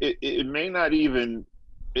 So it may not even,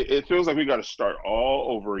 it feels like we got to start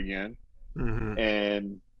all over again. Mm-hmm.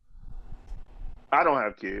 And I don't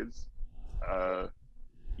have kids.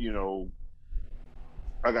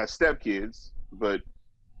 I got stepkids, but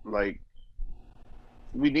like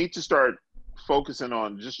we need to start focusing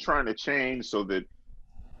on just trying to change so that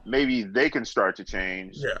maybe they can start to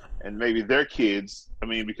change. Yeah. And maybe their kids, I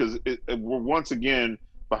mean, because we're once again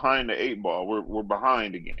behind the 8 ball. We're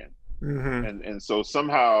behind again. Mm-hmm. And so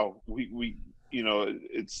somehow we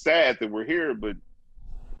it's sad that we're here, but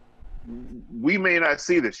we may not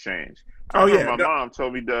see this change. I remember my mom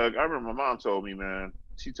told me, Doug, my mom told me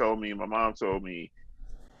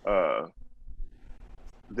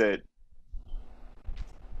that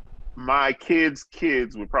my kids'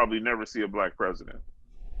 kids would probably never see a black president.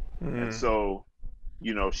 Mm. And so,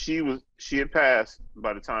 she had passed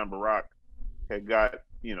by the time Barack had got,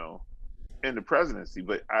 in the presidency.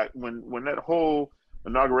 But when that whole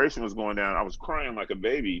inauguration was going down, I was crying like a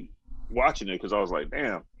baby watching it because I was like,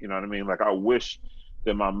 damn, you know what I mean? Like, I wish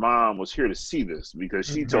that my mom was here to see this, because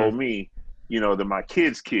she told me, that my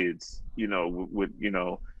kids' kids,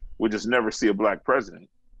 would just never see a black president.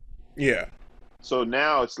 Yeah. So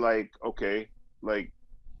now it's like, okay, like,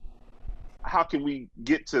 how can we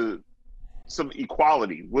get to some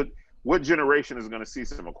equality? What generation is going to see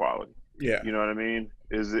some equality? Yeah. You know what I mean?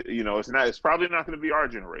 Is it, it's probably not going to be our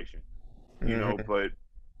generation, but,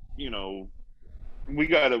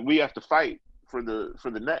 we have to fight for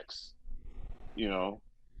the next, and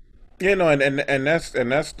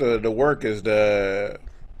that's the work, is the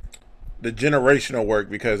generational work,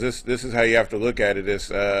 because this is how you have to look at it. It's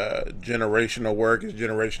generational work, is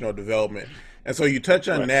generational development. And so you touch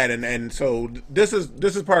on that, and so this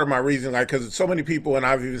is part of my reason, like, because so many people, and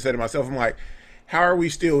I've even said to myself, I'm like, how are we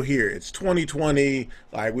still here? It's 2020,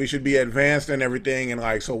 like, we should be advanced and everything, and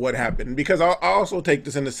like, so what happened? Because I also take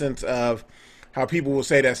this in the sense of how people will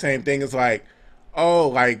say that same thing. It's like, oh,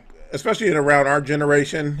 like, especially around our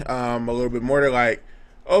generation, a little bit more, they're like,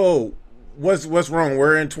 oh, what's wrong?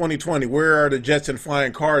 We're in 2020. Where are the jets and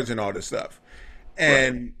flying cars and all this stuff?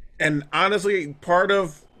 And honestly, part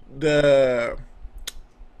of the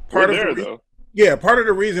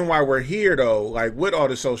reason why we're here, though, like with all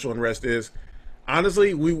the social unrest, is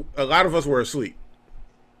honestly a lot of us were asleep.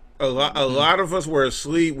 A lot of us were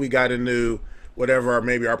asleep. We got into whatever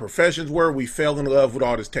maybe our professions were. We fell in love with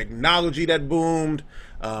all this technology that boomed,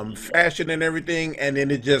 fashion and everything, and then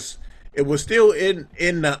it was still in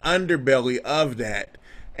the underbelly of that,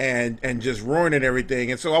 and just ruining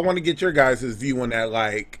everything. And so I want to get your guys' view on that.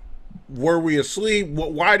 Like, were we asleep?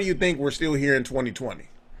 Why do you think we're still here in 2020?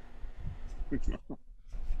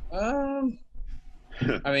 I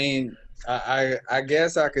mean, I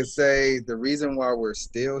guess I could say the reason why we're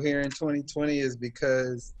still here in 2020 is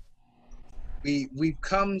because we've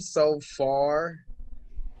come so far,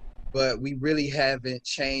 but we really haven't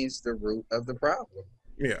changed the root of the problem.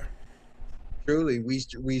 Yeah. Truly,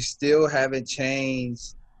 we still haven't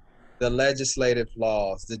changed the legislative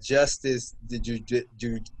laws, the justice, the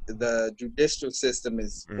judicial system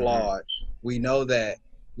is flawed. We know that.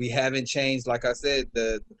 We haven't changed, like I said,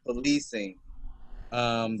 the policing,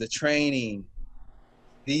 the training.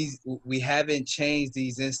 We haven't changed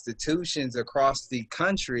these institutions across the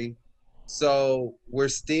country, so we're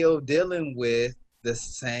still dealing with the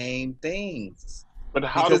same things. But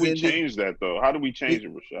how do we change that, though? How do we change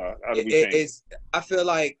it, Rashad? How do we change it?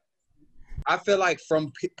 I feel like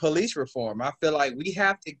from police reform, I feel like we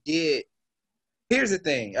have to get. Here's the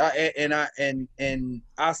thing, and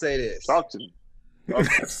I'll say this. Talk to me. I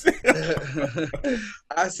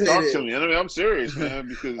say Talk to me. I mean, I'm serious, man.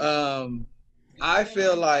 Because I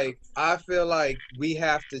feel like we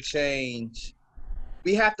have to change.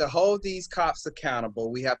 We have to hold these cops accountable.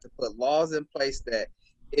 We have to put laws in place that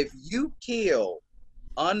if you kill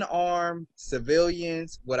unarmed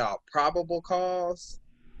civilians without probable cause,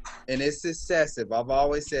 and it's excessive, I've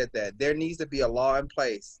always said that, there needs to be a law in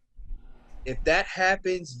place. If that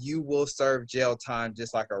happens, you will serve jail time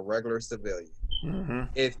just like a regular civilian.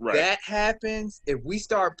 If that happens, if we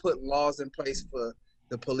start putting laws in place for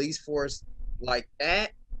the police force like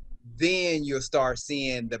that, then you'll start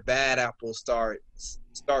seeing the bad apples start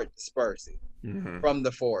dispersing from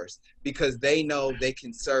the force, because they know they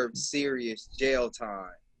can serve serious jail time.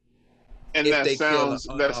 And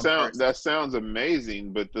that sounds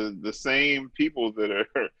amazing, but the same people that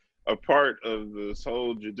are a part of this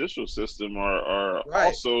whole judicial system are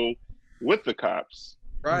also with the cops.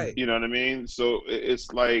 Right. You know what I mean? So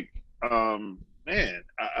it's like, man,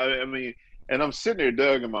 I mean, and I'm sitting there,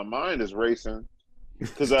 Doug, and my mind is racing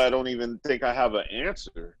because I don't even think I have an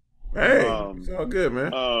answer. Hey, it's all good,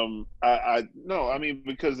 man. I mean,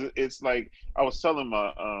 because it's like I was telling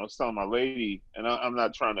my lady, and I'm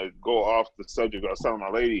not trying to go off the subject, but I was telling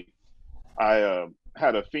my lady, I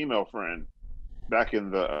had a female friend back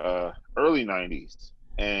in the early 90s,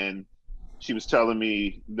 and she was telling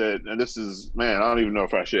me that, and this is, man, I don't even know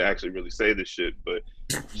if I should actually really say this shit, but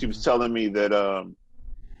she was telling me that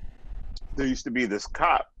there used to be this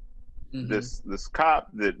cop, this cop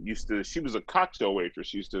that she was a cocktail waitress.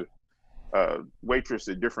 She used to waitress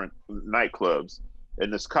at different nightclubs,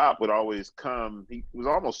 and this cop would always come. He was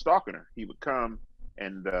almost stalking her. He would come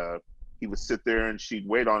and he would sit there, and she'd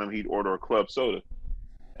wait on him. He'd order a club soda,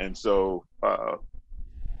 and so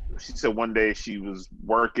she said one day she was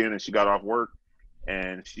working and she got off work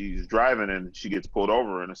and she's driving and she gets pulled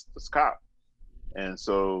over, and it's this cop. And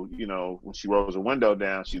so, you know, when she rolls her window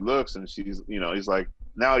down, she looks and she's, you know, he's like,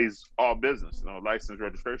 now he's all business, you know, license,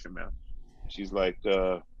 registration, man. She's like,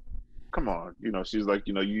 come on, you know, she's like,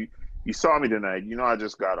 you know, you saw me tonight, you know, I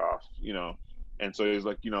just got off, you know. And so he's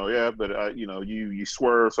like, you know, yeah, but you know, you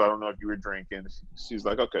swerved, so I don't know if you were drinking. She's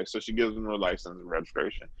like, okay. So she gives him her license and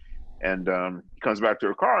registration. And he comes back to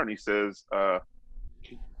her car and he says, I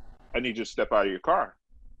need you to step out of your car.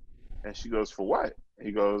 And she goes, for what?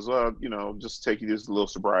 He goes, well, you know, just take you this little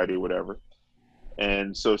sobriety or whatever.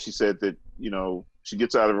 And so she said that, you know, she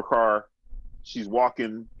gets out of her car, she's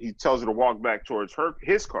walking, he tells her to walk back towards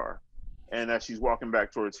his car. And as she's walking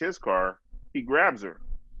back towards his car, he grabs her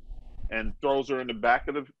and throws her in the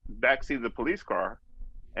backseat of the police car.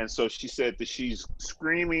 And so she said that she's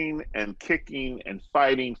screaming and kicking and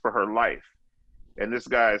fighting for her life. And this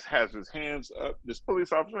guy has his hands up, this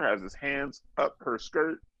police officer has his hands up her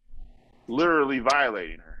skirt, literally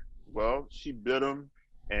violating her. Well, she bit him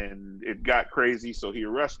and it got crazy, so he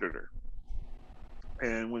arrested her.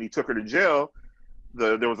 And when he took her to jail,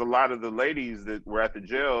 there was a lot of the ladies that were at the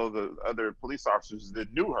jail, the other police officers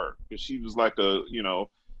that knew her, because she was like a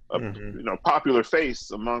popular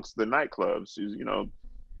face amongst the nightclubs. She's, you know,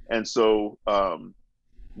 and so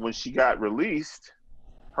when she got released,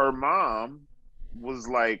 her mom was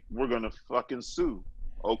like, we're going to fucking sue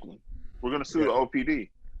Oakland. We're going to sue the OPD.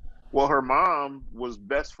 Well, her mom was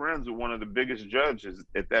best friends with one of the biggest judges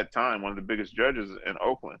at that time, one of the biggest judges in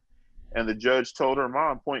Oakland. And the judge told her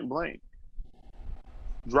mom point blank,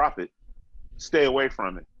 drop it. Stay away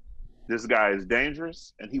from it. This guy is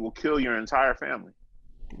dangerous and he will kill your entire family.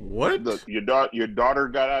 What? Look, your daughter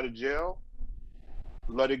got out of jail.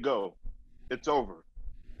 Let it go. It's over.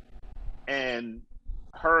 and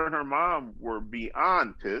her and her mom were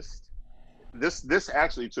beyond pissed. This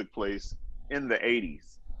actually took place in the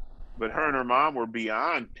 80s, but her and her mom were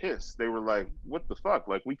beyond pissed. They were like, "What the fuck?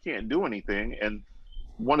 Like, we can't do anything." And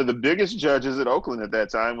one of the biggest judges at Oakland at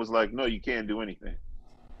that time was like, "No, you can't do anything."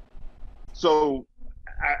 So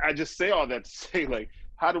I just say all that to say, like,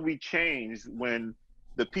 how do we change when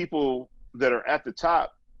the people that are at the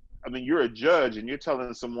top? I mean, you're a judge and you're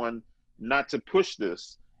telling someone not to push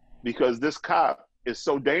this because this cop is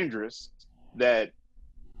so dangerous that.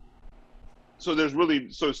 So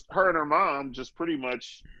so her and her mom just pretty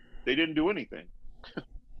much, they didn't do anything.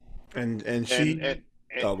 And she.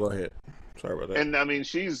 Oh, go ahead. Sorry about that. And I mean,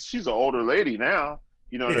 she's an older lady now.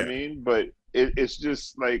 You know what I mean? But it's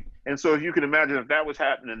just like, and so if you can imagine if that was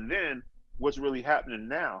happening then, what's really happening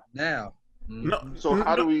now? Now. No, so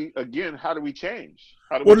how do we change?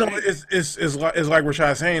 It's like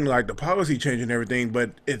Rashad saying, like the policy changing and everything,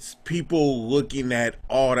 but it's people looking at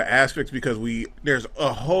all the aspects because there's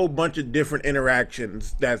a whole bunch of different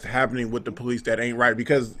interactions that's happening with the police that ain't right.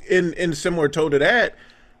 Because in similar toe to that,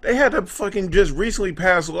 they had to fucking just recently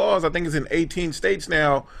pass laws. I think it's in 18 states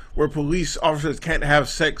now where police officers can't have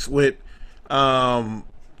sex with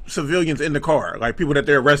civilians in the car, like people that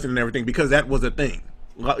they're arresting and everything, because that was a thing.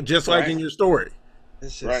 Just like in your story.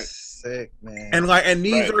 It's just sick, man. And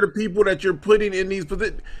these are the people that you're putting in these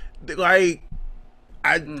positions. Right.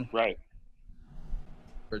 And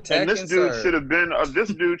this dude should have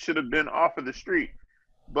been off of the street,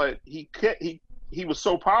 but he was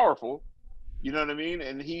so powerful, you know what I mean?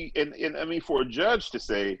 And I mean, for a judge to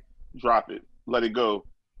say, drop it, let it go,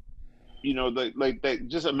 you know, like that.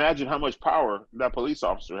 Just imagine how much power that police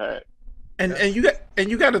officer had. And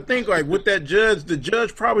you got to think, like, with that judge, the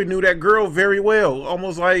judge probably knew that girl very well,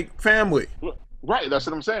 almost like family. Right, that's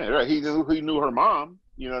what I'm saying. Right, he knew her mom.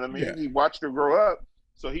 You know what I mean? Yeah. He watched her grow up,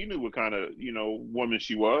 so he knew what kind of, you know, woman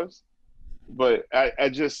she was. But I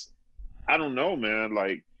don't know, man.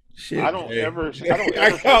 Like, I don't ever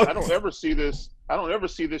see this. I don't ever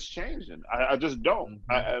see this changing. I just don't.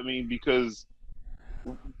 I mean, because,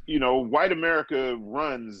 you know, white America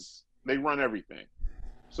they run everything.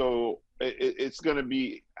 So it's going to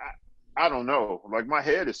be, I don't know, like my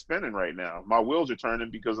head is spinning right now. My wheels are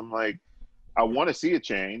turning because I'm like, I want to see a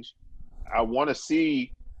change. I want to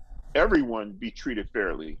see everyone be treated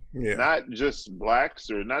fairly, not just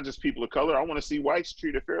blacks or not just people of color. I want to see whites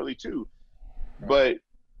treated fairly too. But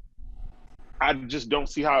I just don't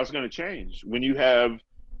see how it's going to change when you have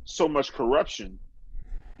so much corruption,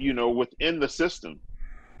 you know, within the system.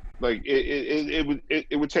 Like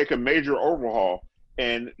it would take a major overhaul.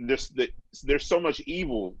 And there's so much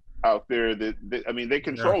evil out there that I mean, they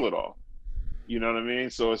control it all. You know what I mean?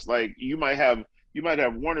 So it's like you might have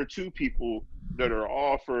one or two people that are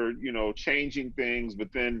all for, you know, changing things,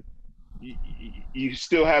 but then you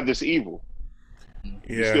still have this evil. Yeah.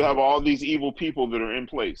 You still have all these evil people that are in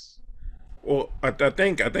place. Well, I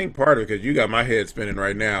think part of it, because you got my head spinning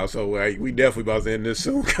right now, so like, we definitely about to end this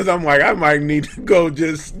soon, because I'm like, I might need to go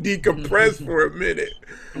just decompress for a minute.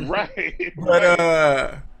 Right.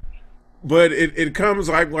 But it comes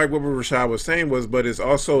like what Rashad was saying but it's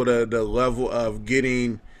also the level of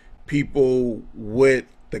getting people with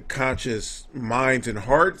the conscious minds and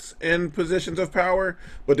hearts in positions of power,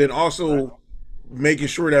 but then also making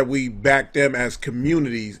sure that we back them as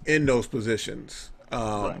communities in those positions.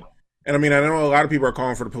 And I mean, I know a lot of people are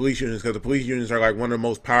calling for the police unions because the police unions are like one of the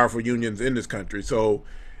most powerful unions in this country. So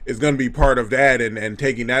it's going to be part of that and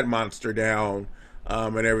taking that monster down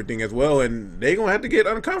and everything as well. And they're going to have to get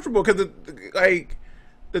uncomfortable because, like,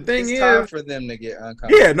 the thing it's time for them to get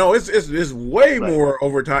uncomfortable. Yeah, no, it's way more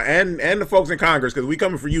over time. And the folks in Congress, because we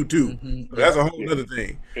coming for you too. So that's a whole other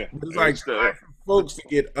thing. Yeah. But it's like time for folks to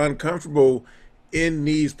get uncomfortable in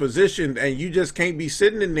these positions, and you just can't be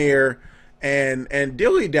sitting in there and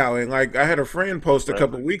dilly-dallying. Like, I had a friend post a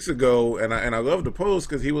couple weeks ago, and I love the post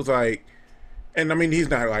because he was like, and I mean, he's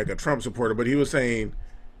not like a Trump supporter, but he was saying,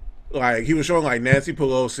 like, he was showing like Nancy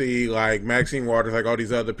Pelosi, like Maxine Waters, like all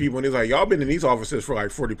these other people, and he's like, y'all been in these offices for like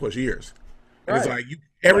 40 plus years. And it's like,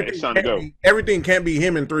 everything can't be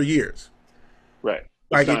him in 3 years. Right.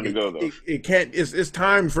 Like, it's time to go, though. It can't, it's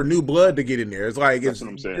time for new blood to get in there. It's like, you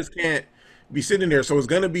just can't be sitting there. So it's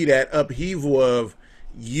going to be that upheaval of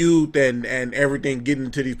youth and everything getting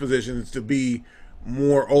into these positions to be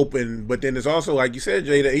more open. But then it's also, like you said,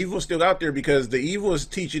 Jay, the evil's still out there because the evil is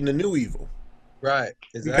teaching the new evil. Right.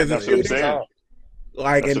 Exactly. That's what I'm saying.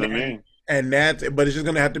 Like, but it's just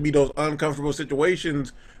gonna have to be those uncomfortable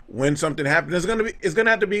situations when something happens. It's gonna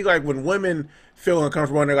have to be like when women feel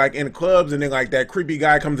uncomfortable and they're like in clubs and then like that creepy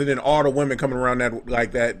guy comes in and all the women coming around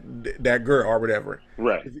that girl or whatever.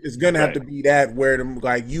 Right. It's gonna have to be that where them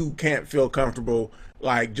like you can't feel comfortable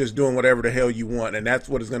like just doing whatever the hell you want, and that's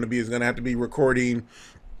what it's gonna be. It's gonna have to be recording.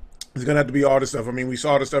 It's gonna have to be all the stuff. I mean, we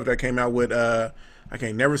saw the stuff that came out with I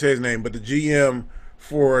can't never say his name, but the GM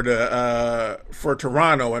for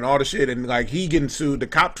Toronto and all the shit, and like he getting sued, the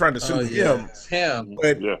cop trying to sue him.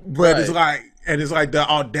 But it's like the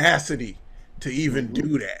audacity to even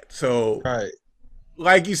do that. So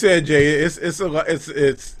like you said, Jay, it's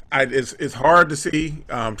hard to see.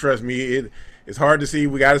 Trust me, it's hard to see.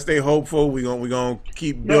 We got to stay hopeful. We gonna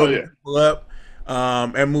keep building people up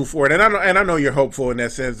and move forward. And I know you're hopeful in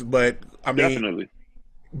that sense, but I mean, definitely.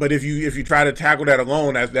 But if you try to tackle that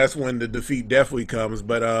alone, that's when the defeat definitely comes.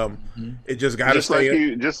 But it just got to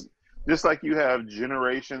stay. Just like you have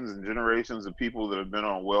generations and generations of people that have been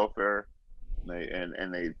on welfare,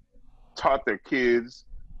 and they taught their kids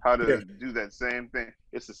how to do that same thing.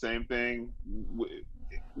 It's the same thing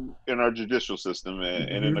in our judicial system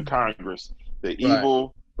and in the Congress. The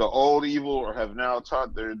evil, the old evil, have now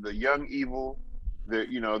taught the young evil,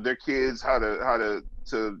 their kids how to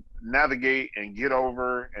navigate and get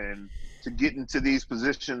over and to get into these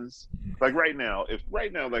positions. Like right now,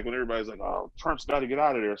 like when everybody's like, "Oh, Trump's got to get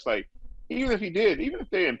out of there," it's like even if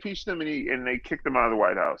they impeached him and they kicked him out of the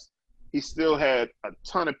White House, he still had a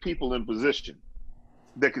ton of people in position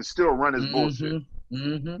that can still run his bullshit.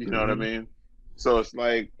 You know what I mean? So it's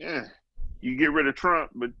like, you get rid of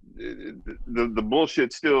Trump, but the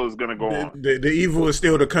bullshit still is going to go on. The evil is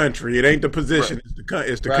still the country. It ain't the position. It's the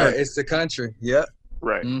country. It's the country. Yep.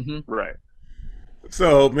 Right. Right.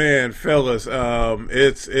 So, man, fellas,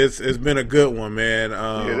 it's been a good one, man.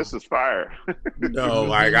 This is fire.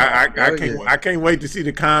 Like I can't wait to see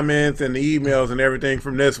the comments and the emails and everything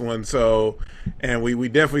from this one. So, and we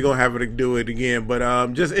definitely gonna have to do it again.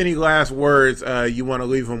 But just any last words you want to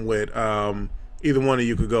leave them with? Either one of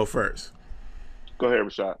you could go first. Go ahead,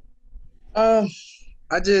 Rashad.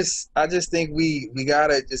 I just think we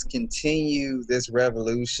gotta just continue this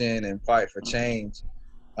revolution and fight for change.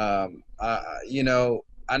 I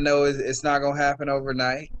know it's not gonna happen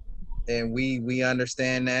overnight, and we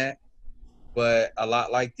understand that. But a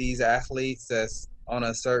lot like these athletes that's on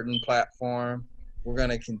a certain platform, we're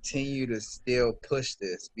gonna continue to still push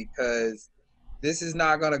this because this is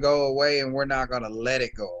not gonna go away, and we're not gonna let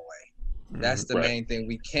it go away. That's the main thing.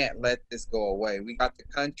 We can't let this go away. We got the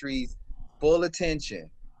country's full attention,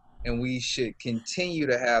 and we should continue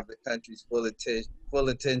to have the country's full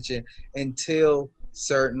attention until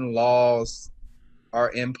certain laws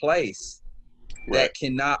are in place that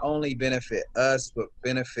can not only benefit us but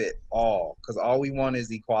benefit all. Because all we want is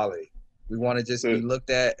equality. We want to just be looked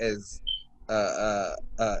at as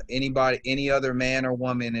any other man or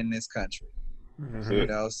woman in this country.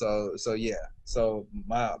 So yeah. So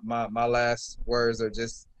my last words are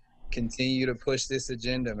just continue to push this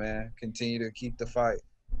agenda, man. Continue to keep the fight.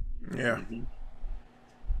 Yeah.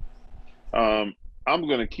 I'm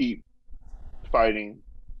gonna keep fighting.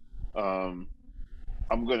 I'm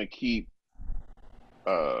gonna keep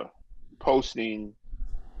posting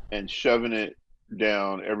and shoving it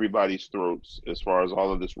down everybody's throats as far as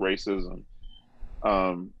all of this racism.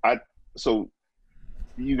 So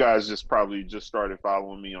you guys probably just started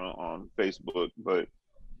following me on Facebook, but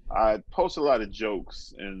I post a lot of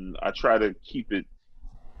jokes and I try to keep it,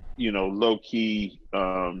 low key,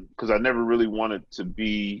 because I never really wanted to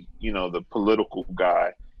be, the political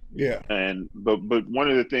guy. Yeah. But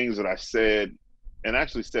one of the things that I said, and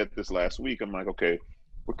actually said this last week, I'm like, okay,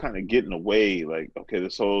 we're kind of getting away. Like, okay,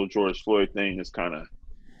 this whole George Floyd thing is kind of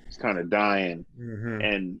dying,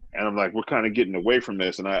 and I'm like, we're kind of getting away from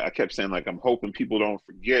this. And I kept saying, like, I'm hoping people don't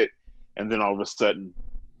forget. And then all of a sudden,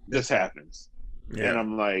 this happens. Yeah. And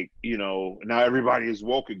I'm like, now everybody is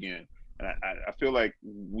woke again. And I feel like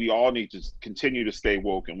we all need to continue to stay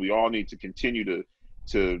woke, and we all need to continue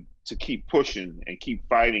to keep pushing and keep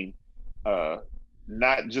fighting,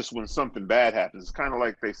 not just when something bad happens. It's kind of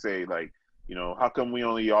like they say, like, how come we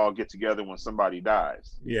only all get together when somebody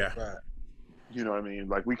dies? Yeah. Right. You know what I mean?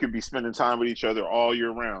 Like, we could be spending time with each other all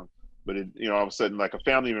year round, but all of a sudden, like, a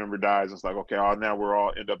family member dies. It's like, okay, now we're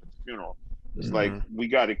all end up at the funeral. It's like, we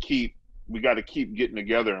got to keep getting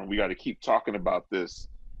together, and we got to keep talking about this,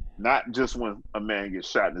 not just when a man gets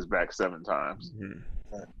shot in his back 7 times,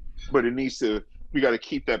 but we got to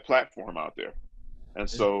keep that platform out there. And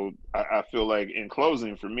so I feel like, in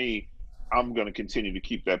closing, for me, I'm going to continue to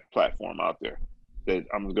keep that platform out there, that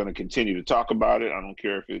I'm going to continue to talk about it. I don't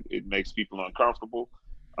care if it makes people uncomfortable.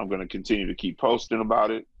 I'm going to continue to keep posting about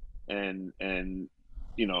it, and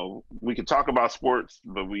we can talk about sports,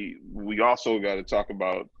 but we also got to talk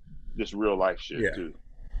about this real life shit too.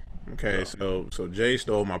 Okay, so Jay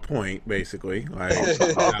stole my point, basically. Like,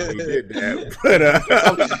 he did that, but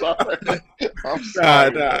I'm sorry.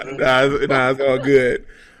 It's all good.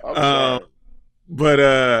 I'm sorry.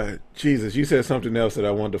 But Jesus, you said something else that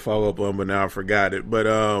I wanted to follow up on, but now I forgot it. But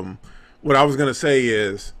what I was gonna say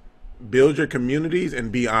is, build your communities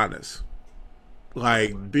and be honest.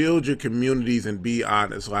 Like, build your communities and be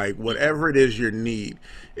honest. Like, whatever it is your need,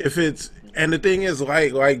 if it's, and the thing is,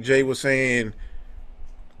 like Jay was saying,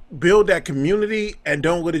 build that community and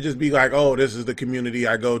don't let it just be like, oh, this is the community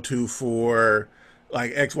I go to for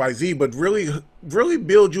like XYZ, but really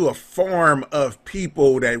build you a farm of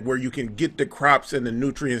people that where you can get the crops and the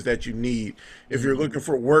nutrients that you need. If you're looking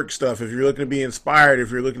for work stuff, if you're looking to be inspired,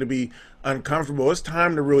 if you're looking to be uncomfortable, it's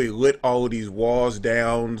time to really let all of these walls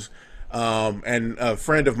down. And a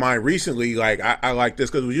friend of mine recently, like, I like this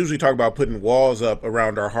because we usually talk about putting walls up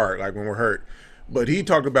around our heart, like when we're hurt. But he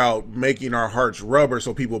talked about making our hearts rubber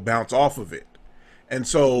so people bounce off of it. And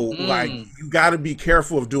so, like, you got to be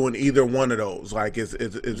careful of doing either one of those. Like, it's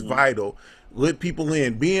vital. Let people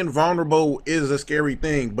in. Being vulnerable is a scary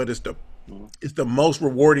thing, but it's the most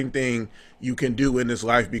rewarding thing you can do in this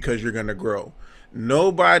life because you're going to grow.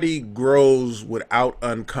 Nobody grows without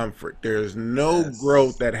uncomfort. There's no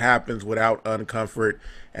growth that happens without uncomfort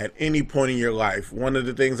at any point in your life. One of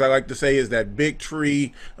the things I like to say is that big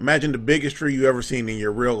tree, imagine the biggest tree you ever seen in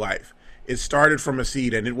your real life. It started from a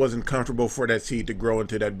seed and it wasn't comfortable for that seed to grow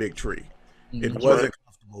into that big tree. It wasn't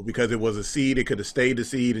comfortable because it was a seed. It could have stayed the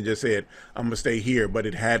seed and just said, I'm going to stay here, but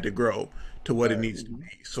it had to grow to what it needs to be.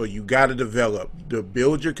 So you got to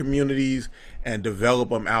build your communities and develop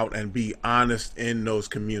them out and be honest in those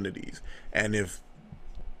communities. And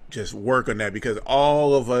just work on that, because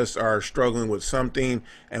all of us are struggling with something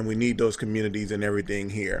and we need those communities and everything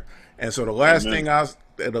here. And so the last thing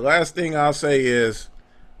I'll say is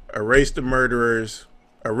arrest the murderers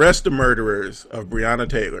of Breonna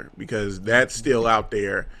Taylor, because that's still out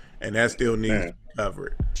there and that still needs to be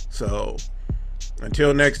covered. So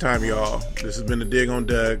until next time, y'all, this has been the Dig on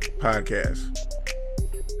Doug podcast.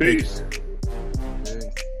 Peace.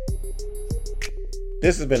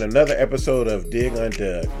 This has been another episode of Dig on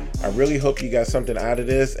Doug. I really hope you got something out of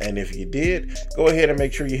this, and if you did, go ahead and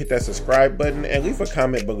make sure you hit that subscribe button and leave a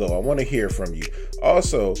comment below. I want to hear from you.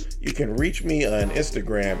 Also, you can reach me on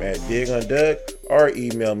Instagram at digondug or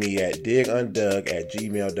email me at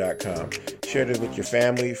digondug@gmail.com. Share this with your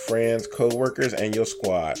family, friends, co-workers, and your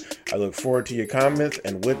squad. I look forward to your comments,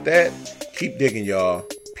 and with that, keep digging, y'all.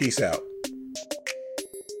 Peace out.